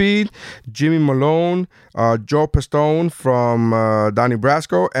Goodspeed, Jimmy Malone, Joe Pistone from Donnie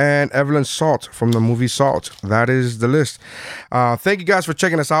Brasco, and Evelyn Salt from the movie Salt. That is the list. Thank you guys for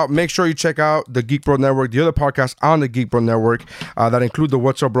checking us out. Make sure you check out the Geek Bro Network, the other podcasts on the Geek Bro Network that include the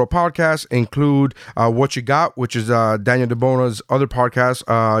What's Up Bro podcast, include What You Got, which is Daniel DeBona's other podcast,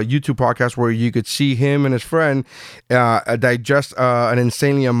 YouTube podcast, where you could see him and his friend digest an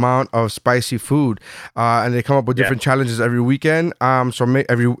insanely amount of spicy food, and they come up with different challenges every weekend.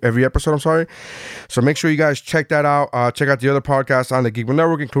 Every episode, I'm sorry. So make sure you guys check that out. Check out the other podcasts on the Geek Bro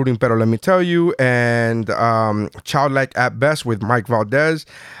Network, including Better Let Me Tell You and Childlike at Best with Mike Valdez.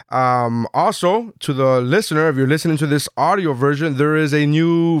 Also, to the listener, if you're listening to this audio version, there is a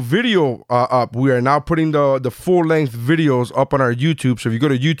new video up. We are now putting the full-length videos up on our YouTube. So if you go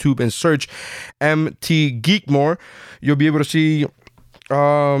to YouTube and search MT Geekmore, you'll be able to see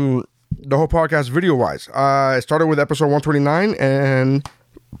the whole podcast video-wise. I started with episode 129, and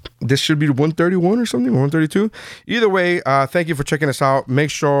this should be 131 or something, 132. Either way, thank you for checking us out. Make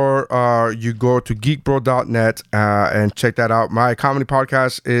sure you go to geekbro.net and check that out. My comedy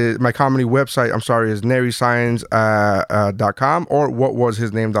website, is naryscience.com or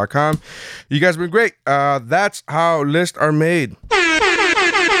whatwashisname.com. You guys have been great. That's how lists are made.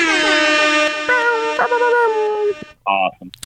 Awesome.